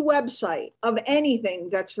any website of anything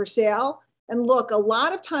that's for sale. And look, a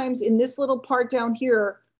lot of times in this little part down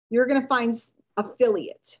here, you're going to find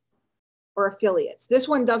affiliate or affiliates. This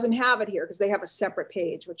one doesn't have it here because they have a separate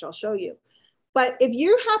page, which I'll show you. But if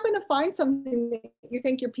you happen to find something that you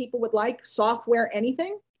think your people would like, software,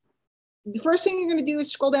 anything, the first thing you're going to do is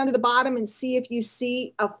scroll down to the bottom and see if you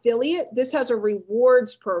see affiliate. This has a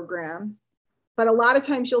rewards program, but a lot of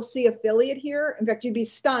times you'll see affiliate here. In fact, you'd be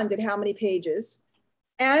stunned at how many pages.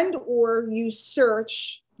 And or you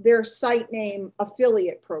search their site name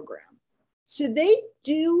affiliate program. So they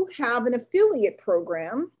do have an affiliate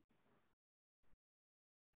program.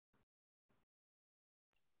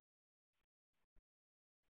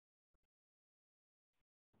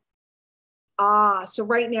 So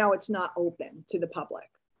right now it's not open to the public.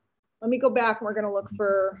 Let me go back and we're going to look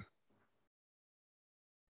for.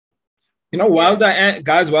 You know, while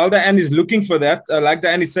Diane is looking for that, like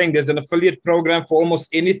Diane is saying, there's an affiliate program for almost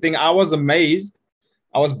anything. I was amazed.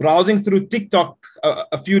 I was browsing through TikTok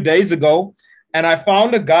a few days ago, and I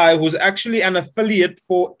found a guy who's actually an affiliate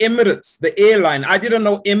for Emirates, the airline. I didn't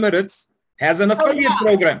know Emirates has an affiliate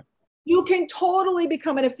program. You can totally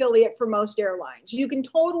become an affiliate for most airlines. You can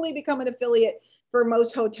totally become an affiliate for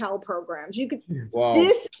most hotel programs. You could,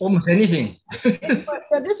 almost anything.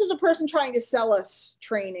 So this is a person trying to sell us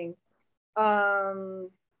training. Here,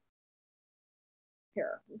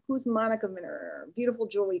 who's Monica Minner? Beautiful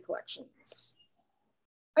jewelry collections.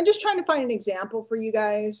 I'm just trying to find an example for you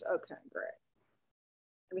guys. Okay, great.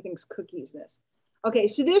 Everything's cookies-ness. Okay,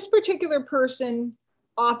 so this particular person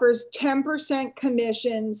offers 10%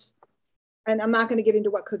 commissions, and I'm not going to get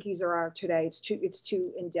into what cookies are today. It's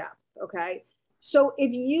too in-depth, okay? So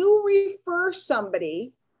if you refer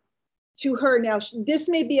somebody to her, now this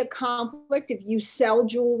may be a conflict if you sell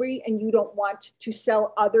jewelry and you don't want to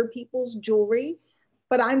sell other people's jewelry,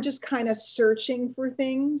 but I'm just kind of searching for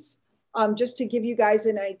things just to give you guys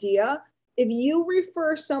an idea. If you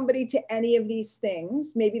refer somebody to any of these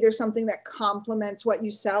things, maybe there's something that complements what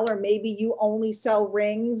you sell, or maybe you only sell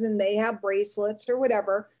rings and they have bracelets or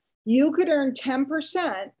whatever, you could earn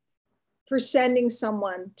 10% for sending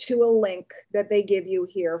someone to a link that they give you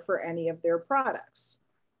here for any of their products.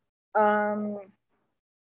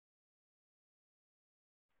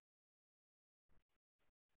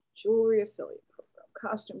 Jewelry affiliate program,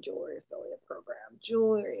 costume jewelry affiliate program,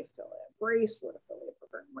 jewelry affiliate, bracelet affiliate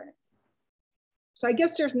program, right? So I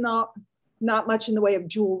guess there's not much in the way of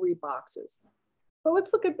jewelry boxes. But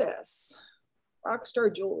let's look at this.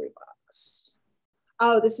 Rockstar Jewelry Box.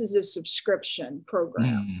 Oh, this is a subscription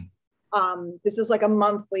program. This is like a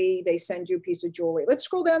monthly, they send you a piece of jewelry. Let's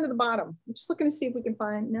scroll down to the bottom. I'm just looking to see if we can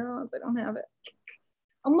find, no, they don't have it.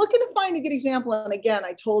 I'm looking to find a good example. And again,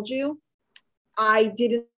 I told you, I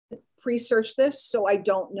didn't pre-search this, so I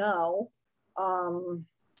don't know.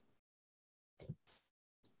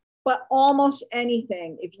 But almost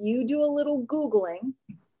anything, if you do a little Googling,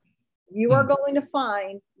 you are going to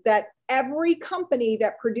find that every company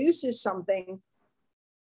that produces something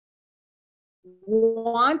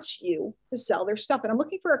wants you to sell their stuff. And I'm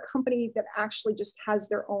looking for a company that actually just has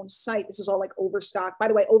their own site. This is all like Overstock. By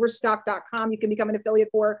the way, overstock.com, you can become an affiliate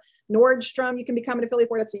for. Nordstrom, you can become an affiliate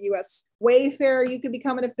for. That's a US. Wayfair, you can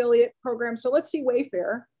become an affiliate program. So let's see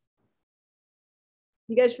Wayfair.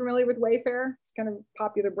 You guys familiar with Wayfair? It's kind of a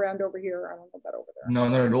popular brand over here. I don't know about over there. No,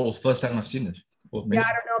 not at all. First time I've seen it. Yeah,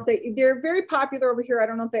 I don't know if they're very popular over here. I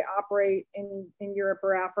don't know if they operate in Europe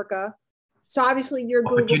or Africa. So obviously you're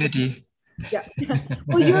Googling. Yeah.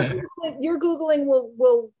 Well, your Googling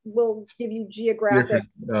will give you geographic.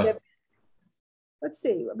 Let's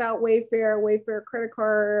see about Wayfair, Wayfair credit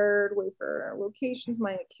card, Wayfair locations,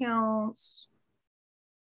 my accounts.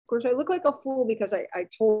 Of course, I look like a fool because I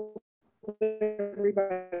told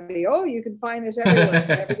everybody, oh, you can find this everywhere,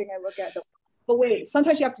 everything I look at. But wait,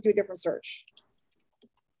 sometimes you have to do a different search.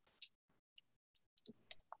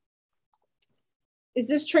 Is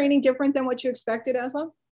this training different than what you expected,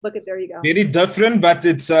 Aslam? Look at, there you go. Very different, but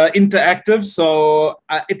it's interactive. So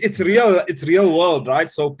it's real world, right?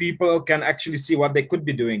 So people can actually see what they could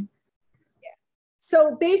be doing. Yeah.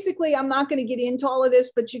 So basically, I'm not going to get into all of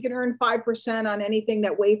this, but you can earn 5% on anything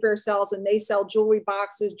that Wayfair sells, and they sell jewelry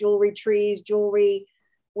boxes, jewelry trees, jewelry,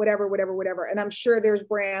 whatever. And I'm sure there's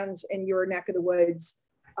brands in your neck of the woods,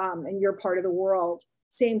 in your part of the world.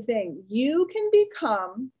 Same thing. You can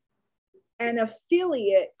become an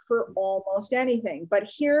affiliate for almost anything. But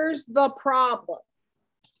here's the problem.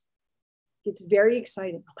 It's very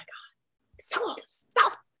exciting. Oh my God, sell all this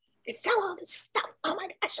stuff. Sell all this stuff. Oh my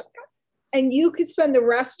gosh. And you could spend the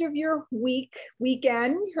rest of your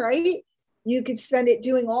weekend, right? You could spend it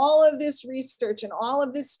doing all of this research and all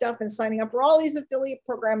of this stuff and signing up for all these affiliate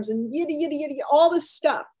programs and all this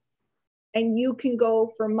stuff. And you can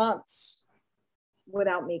go for months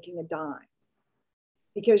without making a dime,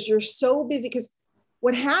 because you're so busy. Because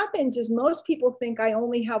what happens is most people think I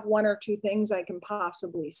only have one or two things I can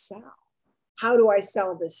possibly sell. How do I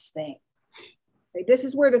sell this thing? Okay, this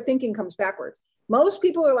is where the thinking comes backwards. Most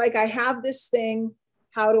people are like, I have this thing.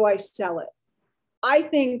 How do I sell it? I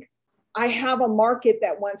think I have a market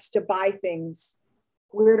that wants to buy things.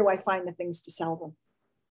 Where do I find the things to sell them?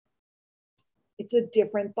 It's a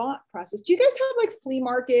different thought process. Do you guys have like flea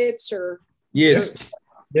markets or? Yes.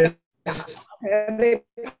 Yes. Are they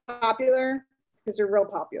popular? Because they're real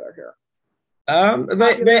popular here.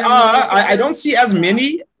 They are. I don't see as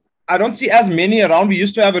many I don't see as many around. We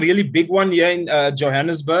used to have a really big one here in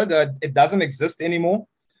Johannesburg. It doesn't exist anymore,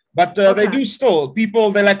 but they do still.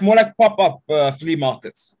 People, they're like more like pop-up flea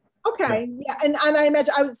markets. Okay, yeah, and I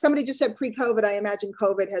imagine somebody just said pre-COVID. I imagine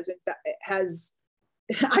COVID has.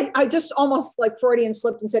 I just almost like Freudian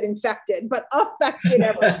slipped and said infected, but affected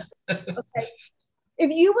everyone. Okay,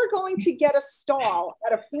 if you were going to get a stall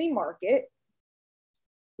at a flea market,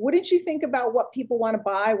 wouldn't you think about what people want to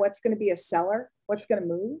buy? What's going to be a seller? What's going to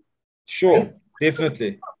move? Sure, right?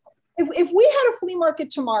 Definitely. If we had a flea market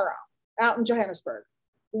tomorrow out in Johannesburg,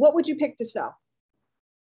 what would you pick to sell?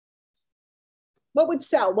 What would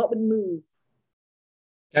sell? What would move?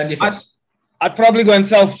 I'd probably go and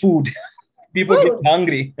sell food. People get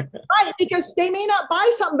hungry. Right, because they may not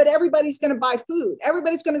buy something, but everybody's going to buy food.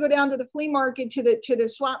 Everybody's going to go down to the flea market, to the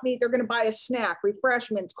swap meet. They're going to buy a snack,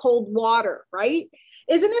 refreshments, cold water, right?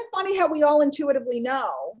 Isn't it funny how we all intuitively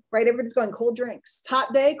know, right? Everybody's going cold drinks. It's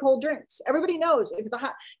hot day, cold drinks. Everybody knows if it's a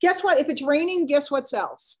hot, guess what? If it's raining, guess what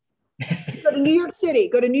sells? Go to New York City.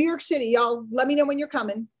 Go to New York City. Y'all let me know when you're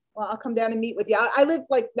coming. Well, I'll come down and meet with you. I live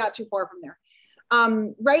like not too far from there.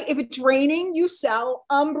 Right? If it's raining, you sell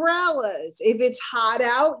umbrellas. If it's hot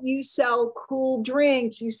out, you sell cool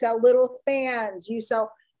drinks. You sell little fans.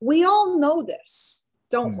 We all know this,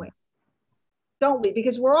 don't we? Don't we?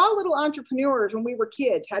 Because we're all little entrepreneurs when we were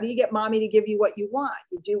kids. How do you get mommy to give you what you want?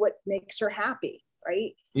 You do what makes her happy,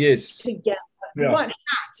 right? Yes. To get what you want.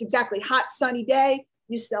 Hats, exactly. Hot, sunny day,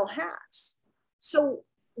 you sell hats. So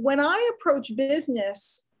when I approach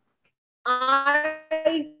business,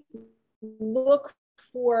 I look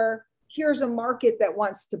for, here's a market that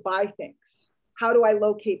wants to buy things. How do I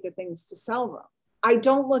locate the things to sell them? I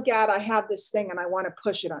don't look at, I have this thing and I want to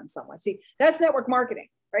push it on someone. See, that's network marketing,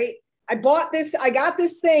 right? I bought this, I got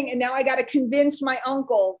this thing, and now I got to convince my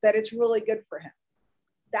uncle that it's really good for him.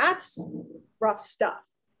 That's rough stuff.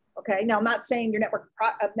 Okay. Now I'm not saying your network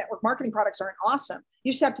marketing products aren't awesome.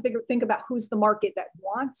 You just have to think about who's the market that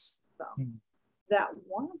wants them,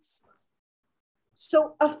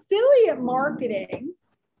 So affiliate marketing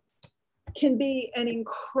can be an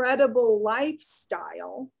incredible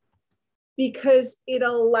lifestyle because it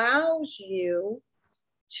allows you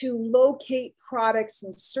to locate products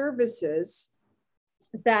and services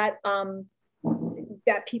that,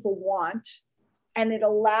 that people want. And it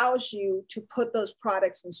allows you to put those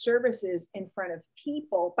products and services in front of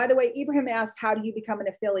people. By the way, Ibrahim asked, how do you become an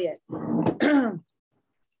affiliate?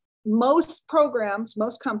 Most programs,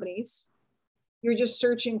 most companies, you're just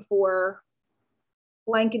searching for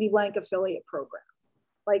blankety blank affiliate program,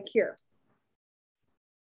 like here.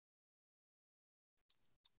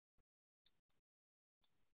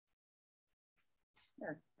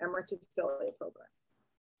 Here, Emirates affiliate program.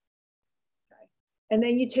 Okay. And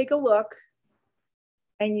then you take a look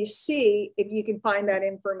and you see if you can find that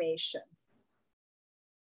information.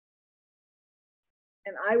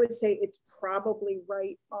 And I would say it's probably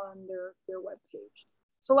right on their webpage.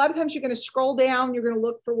 So a lot of times you're going to scroll down, you're going to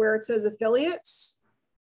look for where it says affiliates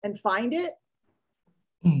and find it.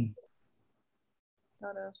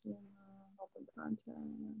 Not asking, open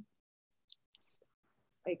content.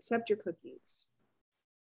 I accept your cookies.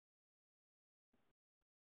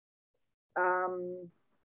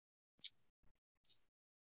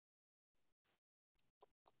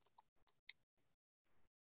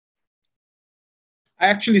 I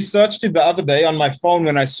actually searched it the other day on my phone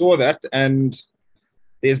when I saw that, and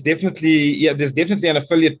there's definitely an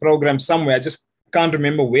affiliate program somewhere. I just can't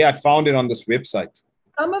remember where I found it on this website.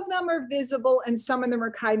 Some of them are visible and some of them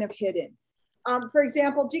are kind of hidden. For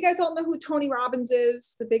example, do you guys all know who Tony Robbins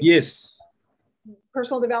is? The big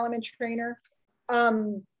personal development trainer.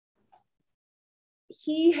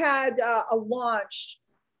 He had a launch.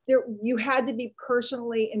 You had to be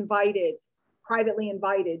personally invited, privately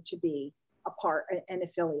invited to be an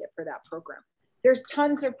affiliate for that program. There's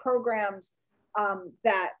tons of programs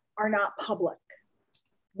that are not public,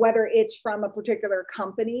 whether it's from a particular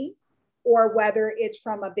company or whether it's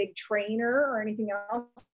from a big trainer or anything else.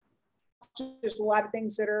 There's a lot of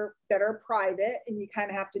things that are private and you kind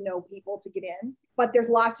of have to know people to get in, but there's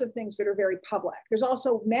lots of things that are very public. There's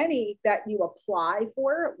also many that you apply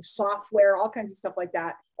for, software, all kinds of stuff like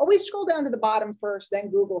that. Always scroll down to the bottom first, then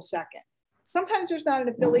Google second. Sometimes there's not an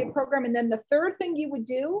affiliate program. And then the third thing you would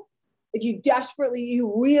do, if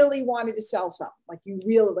you really wanted to sell something, you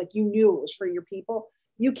knew it was for your people,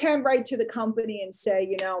 you can write to the company and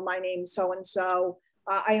say, my name's so-and-so.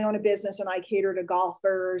 I own a business and I cater to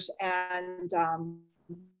golfers, and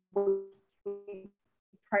we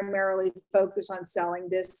primarily focus on selling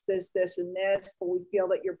this, and this, but we feel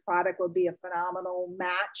that your product would be a phenomenal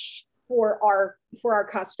match for our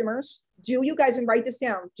customers. Do you guys, and write this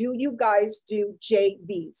down, do you guys do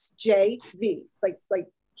JVs? JV, like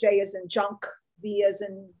J as in junk, V as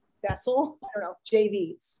in vessel, I don't know,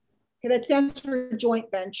 JVs. Okay, that stands for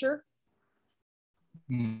joint venture.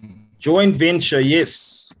 Joint venture,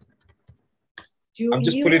 yes. I'll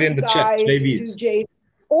just put it in the chat, JVs.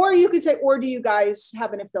 Or you could say, or do you guys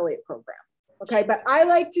have an affiliate program? Okay, but I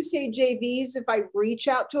like to say JVs if I reach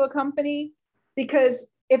out to a company, because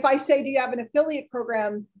if I say, do you have an affiliate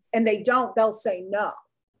program, and they don't, they'll say no.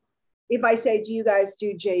 If I say, do you guys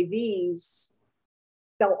do JVs,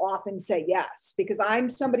 they'll often say yes, because I'm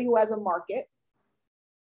somebody who has a market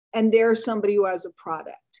and they're somebody who has a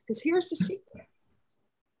product. Because here's the secret.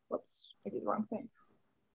 Whoops, I did the wrong thing.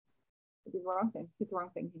 I did the wrong thing. Hit the wrong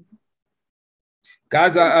thing.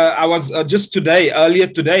 Guys, I was earlier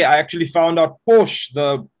today, I actually found out Porsche,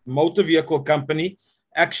 the motor vehicle company,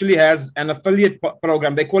 actually has an affiliate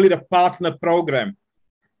program. They call it a partner program.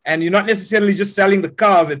 And you're not necessarily just selling the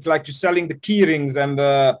cars. It's like you're selling the key rings and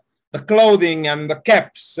the clothing and the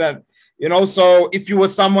caps. And, you know, so if you were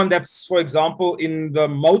someone that's, for example, in the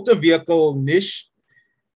motor vehicle niche,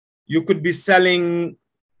 you could be selling,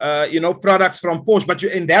 you know, products from Porsche. But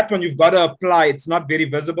in that one, you've got to apply. It's not very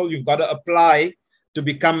visible. You've got to apply to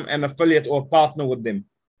become an affiliate or partner with them.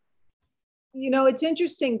 You know, it's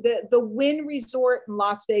interesting. The Wynn Resort in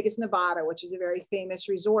Las Vegas, Nevada, which is a very famous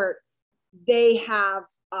resort, they have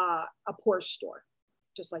a Porsche store,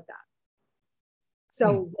 just like that.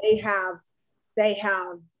 So they have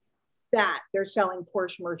that. They're selling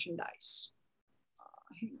Porsche merchandise.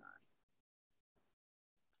 Hang on.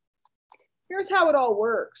 Here's how it all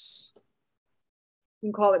works. You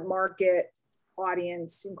can call it market,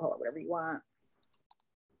 audience, you can call it whatever you want.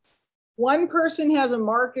 One person has a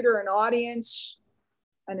market or an audience,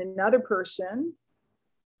 and another person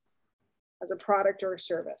has a product or a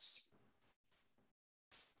service.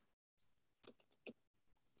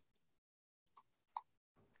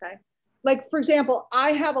 Okay. Like, for example,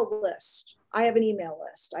 I have a list. I have an email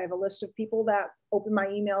list. I have a list of people that open my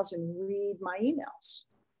emails and read my emails.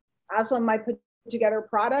 Aslam might put together a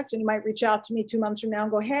product, and you might reach out to me 2 months from now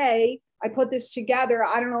and go, hey, I put this together.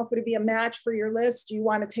 I don't know if it would be a match for your list. Do you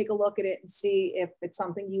want to take a look at it and see if it's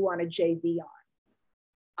something you want to JV on?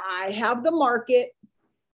 I have the market.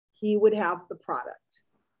 He would have the product.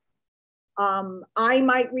 I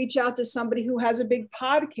might reach out to somebody who has a big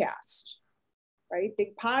podcast, right?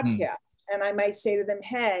 Big podcast. And I might say to them,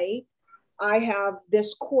 hey, I have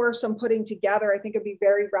this course I'm putting together. I think it'd be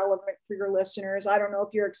very relevant for your listeners. I don't know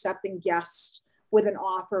if you're accepting guests. With an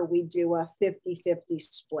offer, we do a 50-50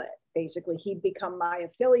 split. Basically, he'd become my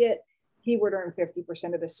affiliate. He would earn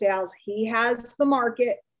 50% of the sales. He has the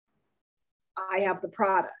market. I have the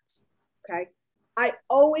product. Okay. I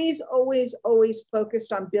always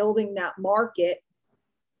focused on building that market.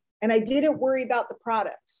 And I didn't worry about the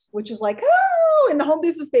products, which is like, oh, in the home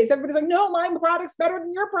business space, everybody's like, no, my product's better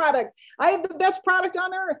than your product. I have the best product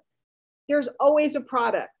on earth. There's always a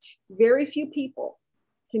product. Very few people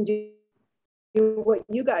can do what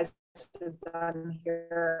you guys have done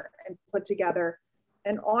here and put together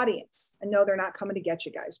an audience. And no, they're not coming to get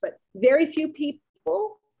you guys, but very few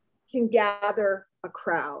people can gather a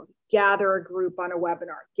crowd, gather a group on a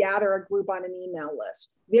webinar, gather a group on an email list.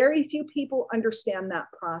 Very few people understand that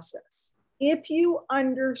process. If you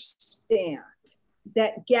understand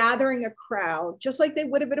that gathering a crowd, just like they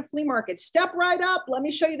would have at a flea market, step right up, let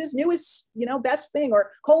me show you this newest, best thing, or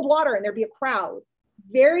cold water, and there'd be a crowd.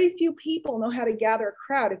 Very few people know how to gather a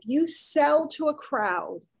crowd. If you sell to a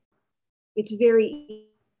crowd, it's very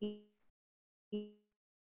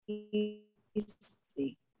easy.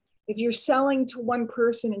 If you're selling to one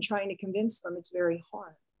person and trying to convince them, it's very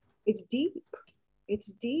hard. It's deep.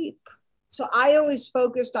 It's deep. So I always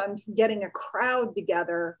focused on getting a crowd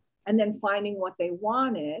together and then finding what they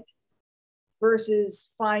wanted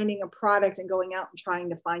versus finding a product and going out and trying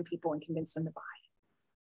to find people and convince them to buy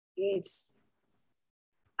it. It's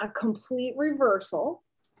a complete reversal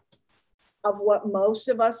of what most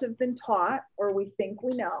of us have been taught or we think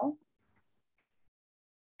we know.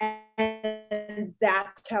 And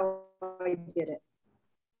that's how I did it.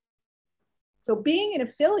 So being an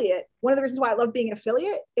affiliate, one of the reasons why I love being an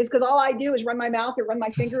affiliate is because all I do is run my mouth or run my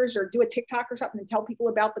fingers or do a TikTok or something and tell people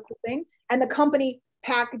about the cool thing. And the company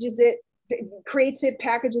packages it, creates it,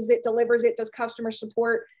 packages it, delivers it, does customer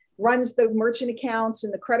support, runs the merchant accounts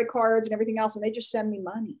and the credit cards and everything else. And they just send me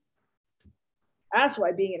money. That's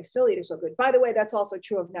why being an affiliate is so good. By the way, that's also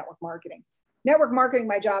true of network marketing. Network marketing,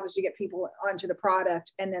 my job is to get people onto the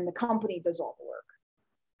product and then the company does all the work.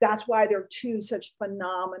 That's why they're two such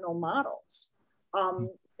phenomenal models.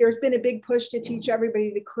 There's been a big push to teach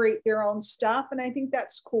everybody to create their own stuff. And I think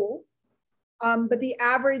that's cool. But the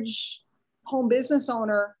average home business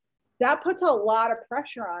owner, that puts a lot of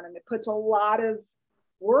pressure on them. It puts a lot of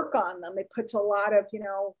work on them. It puts a lot of,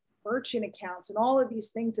 merchant accounts and all of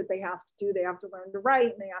these things that they have to do. They have to learn to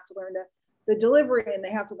write, and they have to learn the delivery, and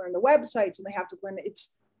they have to learn the websites, and they have to learn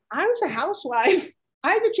I was a housewife.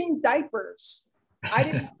 I had to change diapers. I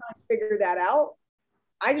didn't have to figure that out.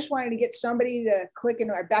 I just wanted to get somebody to click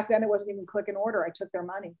and back then it wasn't even click and order. I took their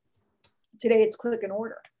money. Today it's click and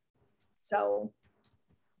order. So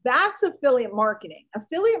that's affiliate marketing.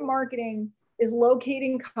 Affiliate marketing is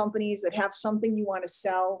locating companies that have something you want to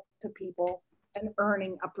sell to people and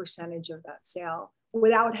earning a percentage of that sale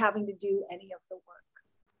without having to do any of the work.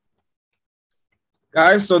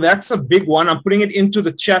 Guys, so that's a big one. I'm putting it into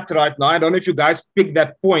the chat right now. I don't know if you guys picked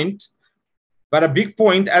that point, but a big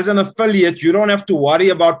point, as an affiliate, you don't have to worry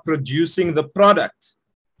about producing the product.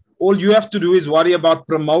 All you have to do is worry about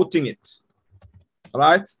promoting it,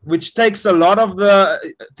 right? Which takes a lot of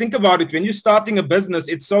think about it. When you're starting a business,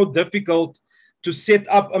 it's so difficult to set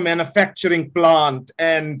up a manufacturing plant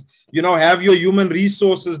and, have your human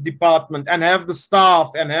resources department and have the staff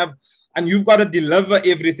and you've got to deliver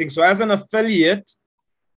everything. So as an affiliate,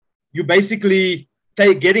 you basically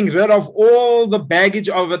getting rid of all the baggage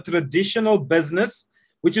of a traditional business,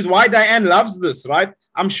 which is why Diane loves this, right?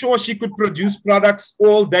 I'm sure she could produce products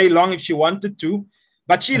all day long if she wanted to,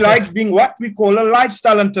 but she likes being what we call a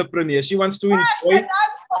lifestyle entrepreneur. She wants to enjoy. And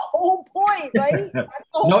that's the whole point, right?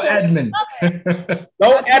 No admin.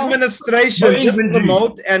 No administration, just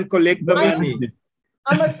promote and collect the money.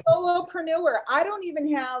 I'm a solopreneur. I don't even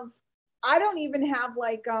have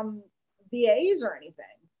like VAs or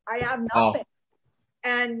anything. I have nothing. Oh.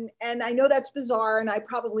 And I know that's bizarre, and I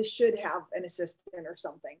probably should have an assistant or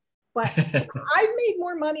something. But I've made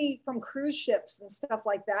more money from cruise ships and stuff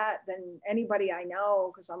like that than anybody I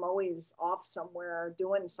know, because I'm always off somewhere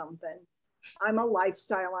doing something. I'm a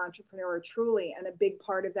lifestyle entrepreneur, truly. And a big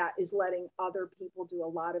part of that is letting other people do a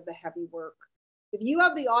lot of the heavy work. If you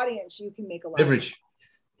have the audience, you can make a lot leverage.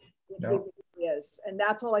 It really is. And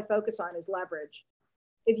that's all I focus on is leverage.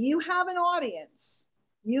 If you have an audience,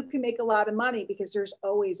 you can make a lot of money because there's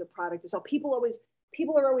always a product to sell. People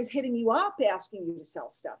are always hitting you up asking you to sell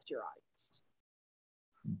stuff to your audience.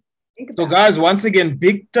 So guys, once again,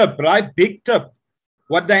 big tip, right? Big tip.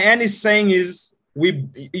 What Diane is saying is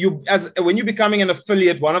when you're becoming an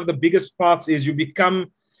affiliate, one of the biggest parts is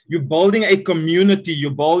you're building a community,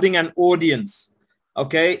 you're building an audience.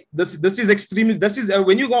 Okay, this is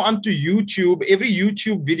when you go onto YouTube, every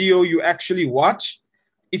YouTube video you actually watch,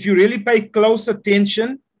 if you really pay close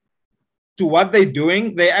attention to what they're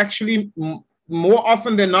doing, they actually more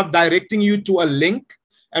often than not directing you to a link.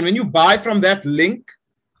 And when you buy from that link,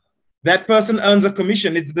 that person earns a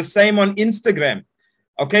commission. It's the same on Instagram.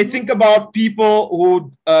 Okay, think about people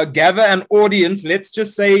who gather an audience. Let's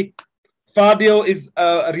just say Fadil is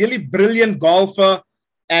a really brilliant golfer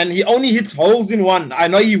and he only hits holes in one. I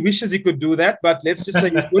know he wishes he could do that, but let's just say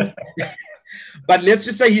he could. But let's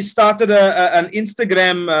just say he started an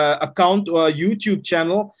Instagram account or a YouTube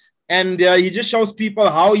channel, and he just shows people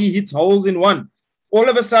how he hits holes in one. All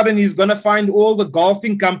of a sudden, he's going to find all the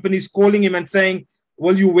golfing companies calling him and saying,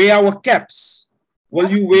 will you wear our caps? Will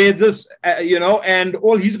you wear this? And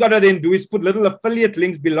all he's got to then do is put little affiliate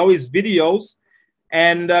links below his videos.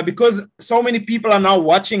 And because so many people are now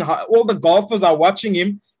watching, all the golfers are watching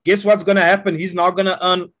him, guess what's going to happen? He's now going to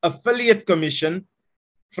earn affiliate commission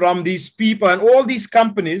from these people and all these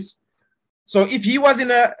companies. So if he was in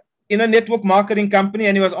a network marketing company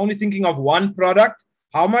and he was only thinking of one product,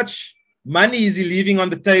 how much money is he leaving on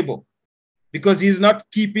the table? Because he's not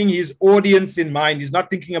keeping his audience in mind. He's not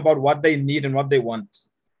thinking about what they need and what they want.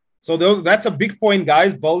 So that's a big point,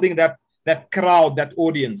 guys, building that crowd, that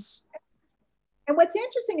audience. And what's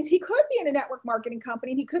interesting is he could be in a network marketing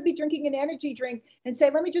company and he could be drinking an energy drink and say,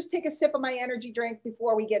 let me just take a sip of my energy drink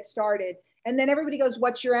before we get started. And then everybody goes,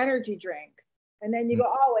 what's your energy drink? And then you go,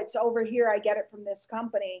 oh, it's over here. I get it from this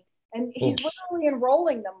company. And he's literally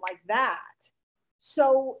enrolling them like that.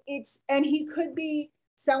 So and he could be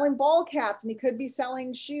selling ball caps and he could be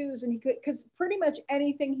selling shoes and because pretty much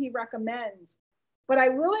anything he recommends. But I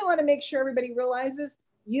really want to make sure everybody realizes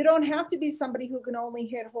you don't have to be somebody who can only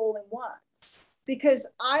hit hole in ones. Because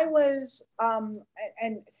I was,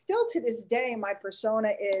 and still to this day, my persona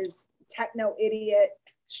is techno idiot,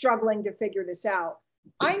 struggling to figure this out.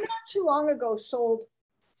 I not too long ago sold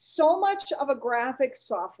so much of a graphics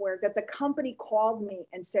software that the company called me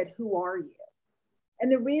and said, who are you?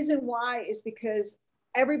 And the reason why is because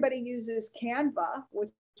everybody uses Canva, which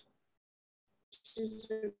is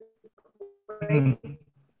a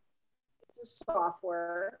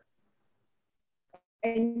software.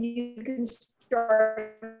 and you can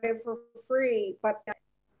start it for free. But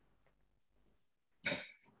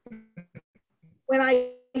when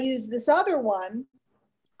I use this other one,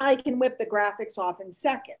 I can whip the graphics off in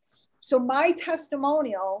seconds. So my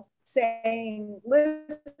testimonial saying,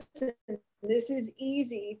 listen, this is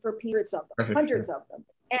easy for hundreds of them, hundreds of them.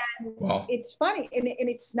 And wow. It's funny, and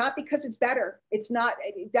it's not because it's better. It's not,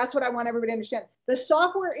 that's what I want everybody to understand. The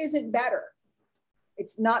software isn't better.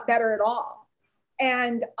 It's not better at all.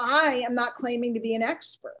 And I am not claiming to be an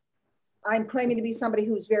expert. I'm claiming to be somebody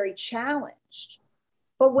who's very challenged.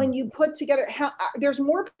 But when you put together, there's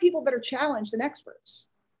more people that are challenged than experts.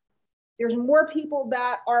 There's more people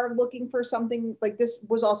that are looking for something like this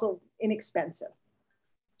was also inexpensive.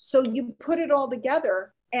 So you put it all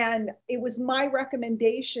together, and it was my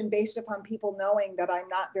recommendation based upon people knowing that I'm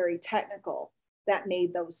not very technical that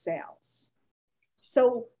made those sales.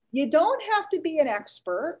 So you don't have to be an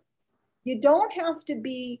expert. You don't have to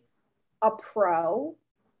be a pro.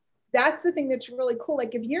 That's the thing that's really cool.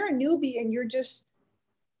 Like if you're a newbie and you're just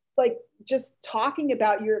talking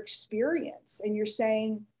about your experience and you're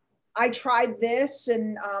saying, I tried this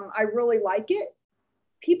and I really like it,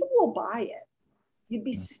 people will buy it. You'd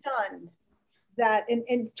be stunned that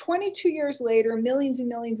in 22 years later, millions and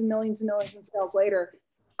millions and millions and millions in sales later,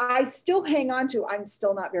 I still hang on to, I'm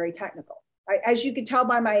still not very technical. As you could tell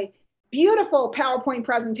by my beautiful PowerPoint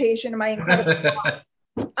presentation and my incredible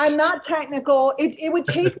I'm not technical. It would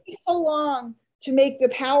take me so long to make the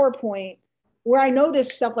PowerPoint where I know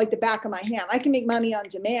this stuff like the back of my hand. I can make money on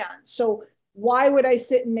demand. So why would I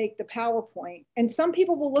sit and make the PowerPoint? And some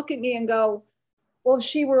people will look at me and go, well, if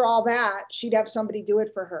she were all that, she'd have somebody do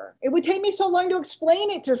it for her. It would take me so long to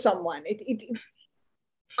explain it to someone.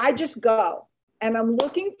 I just go. And I'm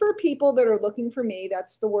looking for people that are looking for me.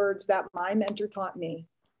 That's the words that my mentor taught me.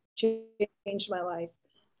 Changed my life.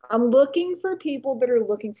 I'm looking for people that are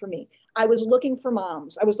looking for me. I was looking for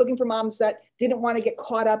moms. I was looking for moms that didn't want to get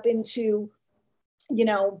caught up into, you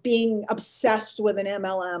know, being obsessed with an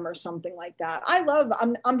MLM or something like that.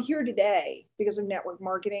 I'm here today because of network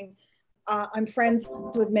marketing. I'm friends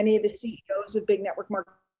with many of the CEOs of big network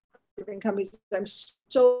marketing companies. I'm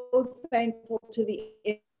so thankful to the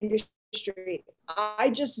industry. I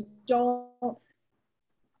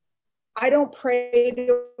don't pray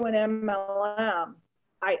to an MLM.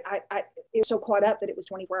 I was so caught up that it was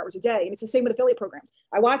 24 hours a day. And it's the same with affiliate programs.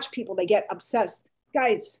 I watch people, they get obsessed.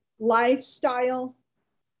 Guys, lifestyle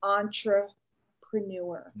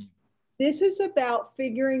entrepreneur. This is about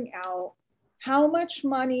figuring out how much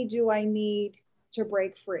money do I need to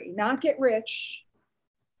break free, not get rich,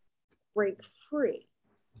 break free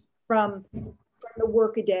from the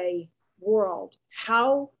workaday world.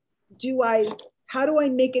 How do I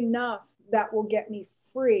make enough that will get me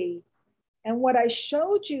free? And what I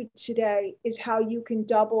showed you today is how you can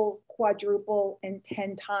double, quadruple, and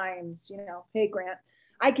 10 times, you know, hey, Grant,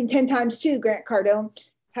 I can 10 times too, Grant Cardone,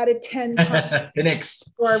 how to 10 times the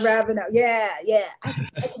next for revenue. Yeah, I can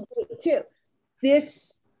do it too.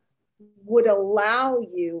 This would allow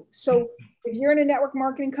you. So if you're in a network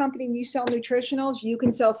marketing company and you sell nutritionals, you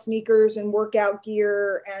can sell sneakers and workout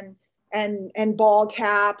gear and ball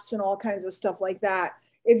caps and all kinds of stuff like that.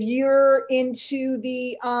 If you're into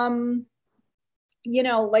the, you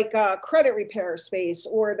know, like a credit repair space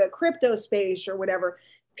or the crypto space or whatever,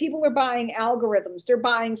 people are buying algorithms, they're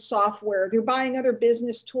buying software, they're buying other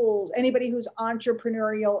business tools. Anybody who's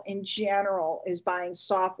entrepreneurial in general is buying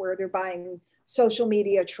software, they're buying social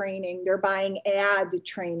media training, they're buying ad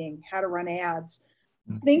training, how to run ads.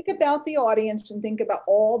 Think about the audience and think about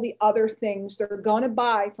all the other things they're going to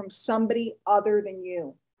buy from somebody other than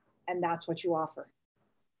you. And that's what you offer.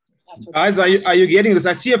 Guys, are you getting this?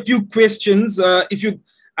 I see a few questions. Guys,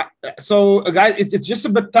 it's just a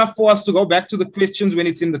bit tough for us to go back to the questions when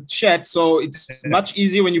it's in the chat. So it's much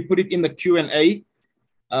easier when you put it in the Q&A.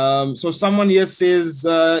 So someone here says,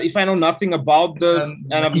 if I know nothing about this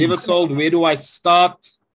and I've never sold, where do I start?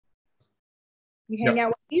 You hang out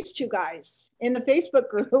with these two guys in the Facebook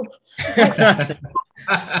group.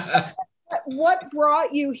 What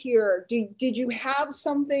brought you here? Did you have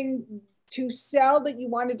something to sell that you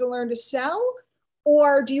wanted to learn to sell?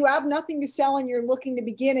 Or do you have nothing to sell and you're looking to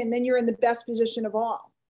begin and then you're in the best position of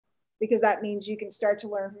all? Because that means you can start to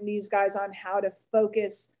learn from these guys on how to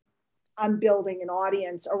focus on building an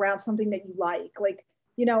audience around something that you like. Like,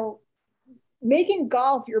 you know, making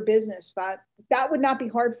golf your business, but that would not be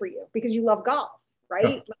hard for you because you love golf,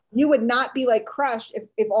 right? Oh. You would not be like crushed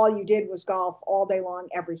if all you did was golf all day long,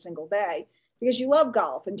 every single day, because you love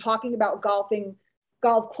golf and talking about golfing,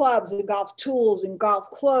 golf clubs and golf tools and golf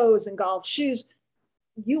clothes and golf shoes.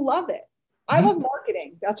 You love it. I love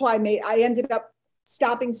marketing. That's why I ended up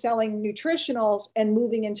stopping selling nutritionals and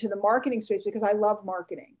moving into the marketing space because I love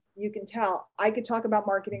marketing. You can tell. I could talk about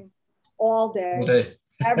marketing all day,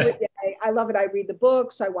 every day. I love it. I read the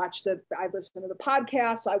books. I listen to the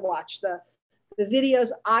podcasts. I watch the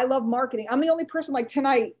videos. I love marketing. I'm the only person like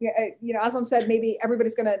tonight, you know, Aslam said, maybe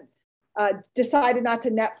everybody's going to decided not to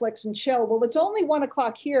Netflix and chill. Well, it's only 1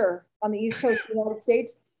 o'clock here on the East Coast of the United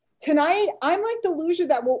States. Tonight, I'm like the loser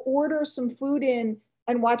that will order some food in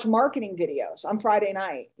and watch marketing videos on Friday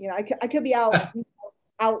night. You know, I could be out,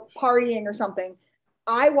 out partying or something.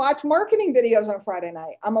 I watch marketing videos on Friday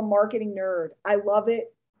night. I'm a marketing nerd. I love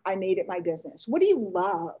it. I made it my business. What do you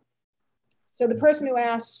love? So the person who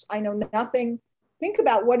asks, I know nothing, think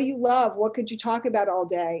about what do you love? What could you talk about all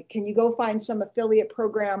day? Can you go find some affiliate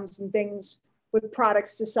programs and things with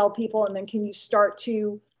products to sell people? And then can you start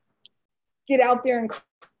to get out there and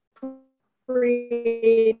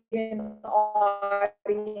create an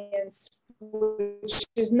audience, which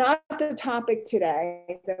is not the topic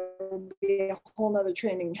today. There will be a whole nother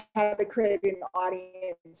training, how to create an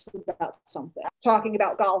audience about something. Talking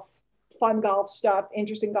about golf, fun golf stuff,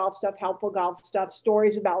 interesting golf stuff, helpful golf stuff,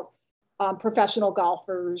 stories about professional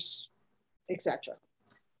golfers, etc.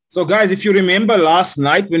 So guys, if you remember last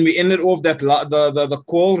night when we ended off that the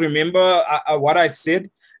call, remember what I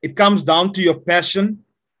said? It comes down to your passion.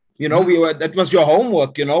 You know, that was your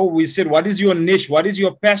homework. You know, we said, what is your niche? What is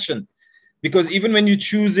your passion? Because even when you're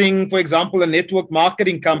choosing, for example, a network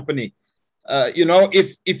marketing company, you know,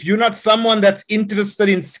 if you're not someone that's interested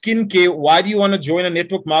in skincare, why do you want to join a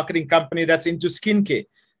network marketing company that's into skincare?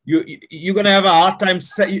 You're going to have a hard time.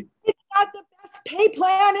 It's not the best pay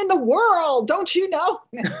plan in the world, don't you know?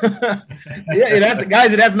 Yeah, it has,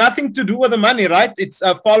 guys. It has nothing to do with the money, right? It's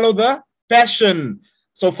follow the passion.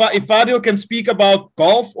 So if Fadil can speak about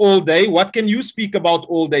golf all day, what can you speak about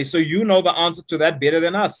all day? So you know the answer to that better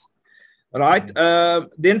than us, right?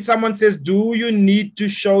 Then someone says, do you need to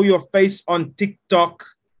show your face on TikTok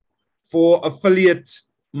for affiliate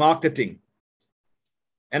marketing?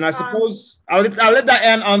 And I suppose I'll let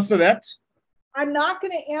Diane answer that. I'm not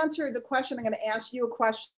going to answer the question. I'm going to ask you a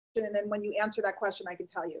question. And then when you answer that question, I can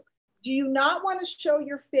tell you. Do you not want to show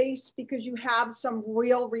your face because you have some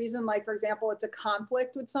real reason, like, for example, it's a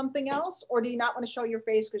conflict with something else? Or do you not want to show your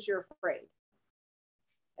face because you're afraid?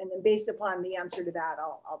 And then based upon the answer to that,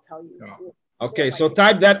 I'll tell you. Yeah. Okay, so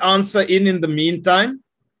type that answer in the meantime.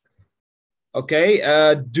 Okay,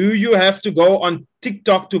 do you have to go on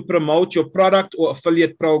TikTok to promote your product or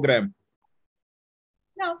affiliate program?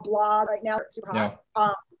 No, blog right now. Yeah.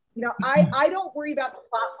 You know, I don't worry about the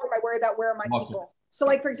platform. I worry about where are my people. So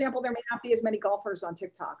like, for example, there may not be as many golfers on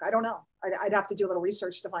TikTok. I don't know. I'd have to do a little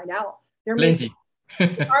research to find out. There may plenty.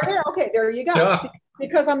 Are there? Okay, there you go. Yeah. See,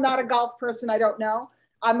 because I'm not a golf person, I don't know.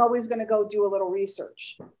 I'm always going to go do a little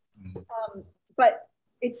research. But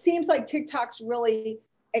it seems like TikTok's really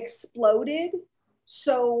exploded.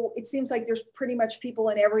 So it seems like there's pretty much people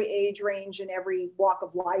in every age range and every walk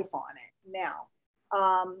of life on it now.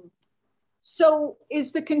 So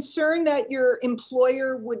is the concern that your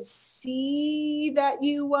employer would see that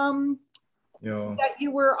you that you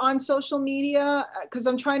were on social media? Because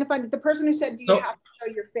I'm trying to find the person who said, do you have to show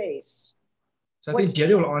your face? So I think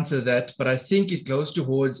Jerry will answer that, but I think it goes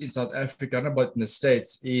towards in South Africa, not about in the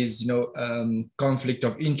States, is, you know, conflict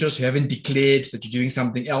of interest. You haven't declared that you're doing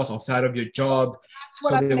something else outside of your job.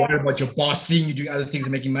 So they worry about your boss seeing you doing other things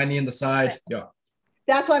and making money on the side. Yeah.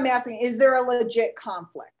 That's why I'm asking, is there a legit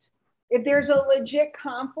conflict? If there's a legit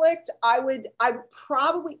conflict, I would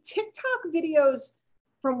probably, TikTok videos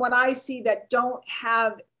from what I see that don't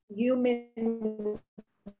have humans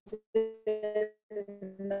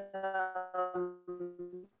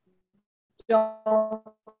don't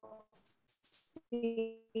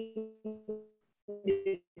seem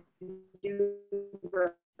to do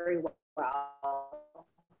very well.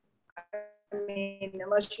 I mean,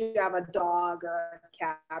 unless you have a dog or a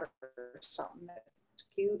cat or something that's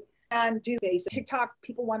cute. And do face TikTok,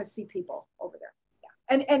 people want to see people over there.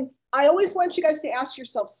 Yeah. And I always want you guys to ask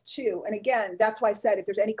yourselves too. And again, that's why I said, if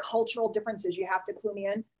there's any cultural differences, you have to clue me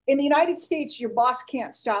in. In the United States, your boss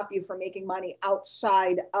can't stop you from making money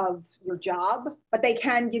outside of your job, but they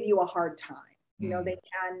can give you a hard time. You know,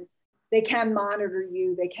 they can monitor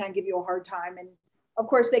you. They can give you a hard time. And of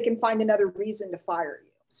course they can find another reason to fire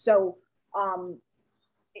you. So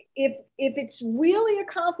if it's really a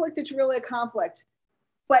conflict, it's really a conflict.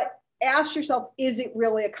 But ask yourself, is it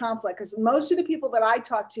really a conflict? Because most of the people that I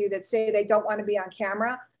talk to that say they don't want to be on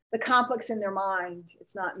camera, the conflict's in their mind.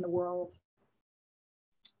 It's not in the world.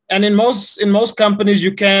 And in most companies,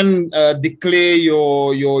 you can declare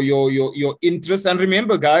your interest. And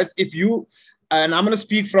remember, guys, if you and I'm going to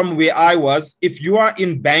speak from where I was. If you are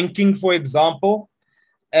in banking, for example,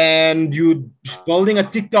 and you're building a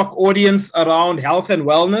TikTok audience around health and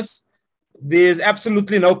wellness, there's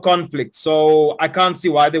absolutely no conflict. So I can't see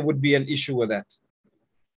why there would be an issue with that.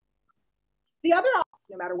 The other,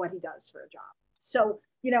 no matter what he does for a job. So,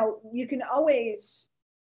 you know, you can always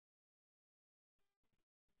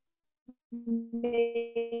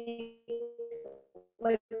make,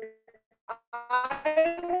 like,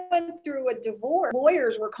 I went through a divorce.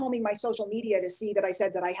 Lawyers were combing my social media to see that I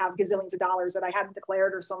said that I have gazillions of dollars that I hadn't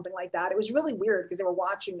declared or something like that. It was really weird because they were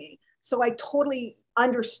watching me. So I totally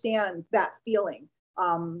understand that feeling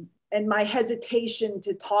and my hesitation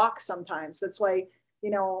to talk sometimes. That's why, you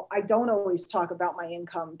know, I don't always talk about my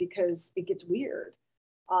income because it gets weird.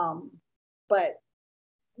 But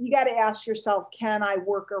you got to ask yourself, can I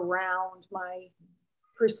work around my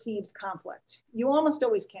perceived conflict? You almost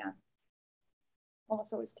always can.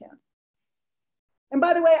 Almost always can. And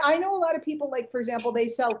by the way, I know a lot of people, like, for example, they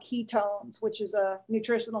sell ketones, which is a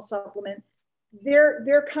nutritional supplement.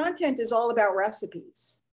 Their content is all about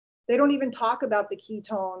recipes. They don't even talk about the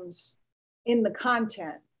ketones in the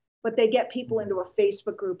content, but they get people into a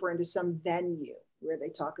Facebook group or into some venue where they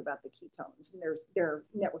talk about the ketones, and there's their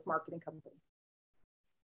network marketing company.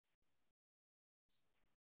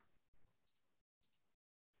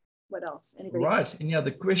 What else? Anybody? Right. Any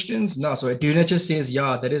other questions? No. So Aduna just says,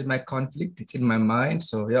 yeah, that is my conflict. It's in my mind.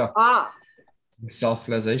 So yeah.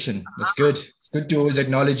 Self-realization. That's good. It's good to always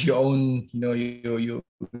acknowledge your own, you know, your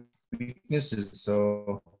weaknesses.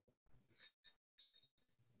 So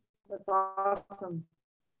that's awesome.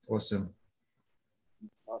 Awesome.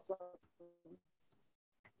 Awesome.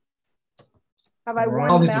 Have I worn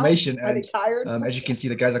all the them information? out? Are they tired? As you can see,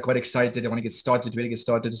 the guys are quite excited. They want to get started, ready to get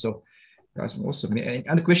started. So guys, awesome. Any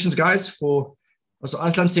other questions, guys? For also,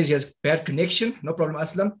 Aslam says he has bad connection. No problem,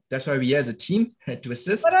 Aslam. That's why we're here as a team to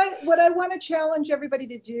assist. What I want to challenge everybody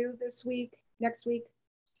to do this week, next week.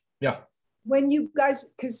 Yeah. When you guys,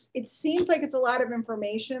 because it seems like it's a lot of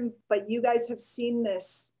information, but you guys have seen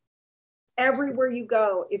this everywhere you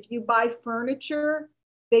go. If you buy furniture,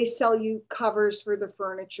 they sell you covers for the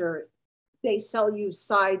furniture. They sell you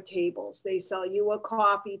side tables. They sell you a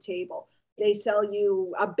coffee table. They sell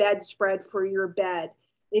you a bedspread for your bed.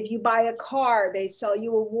 If you buy a car, they sell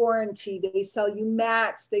you a warranty. They sell you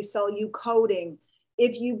mats. They sell you coating.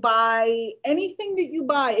 If you buy anything that you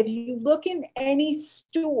buy, if you look in any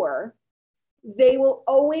store, they will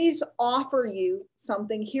always offer you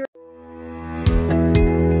something here.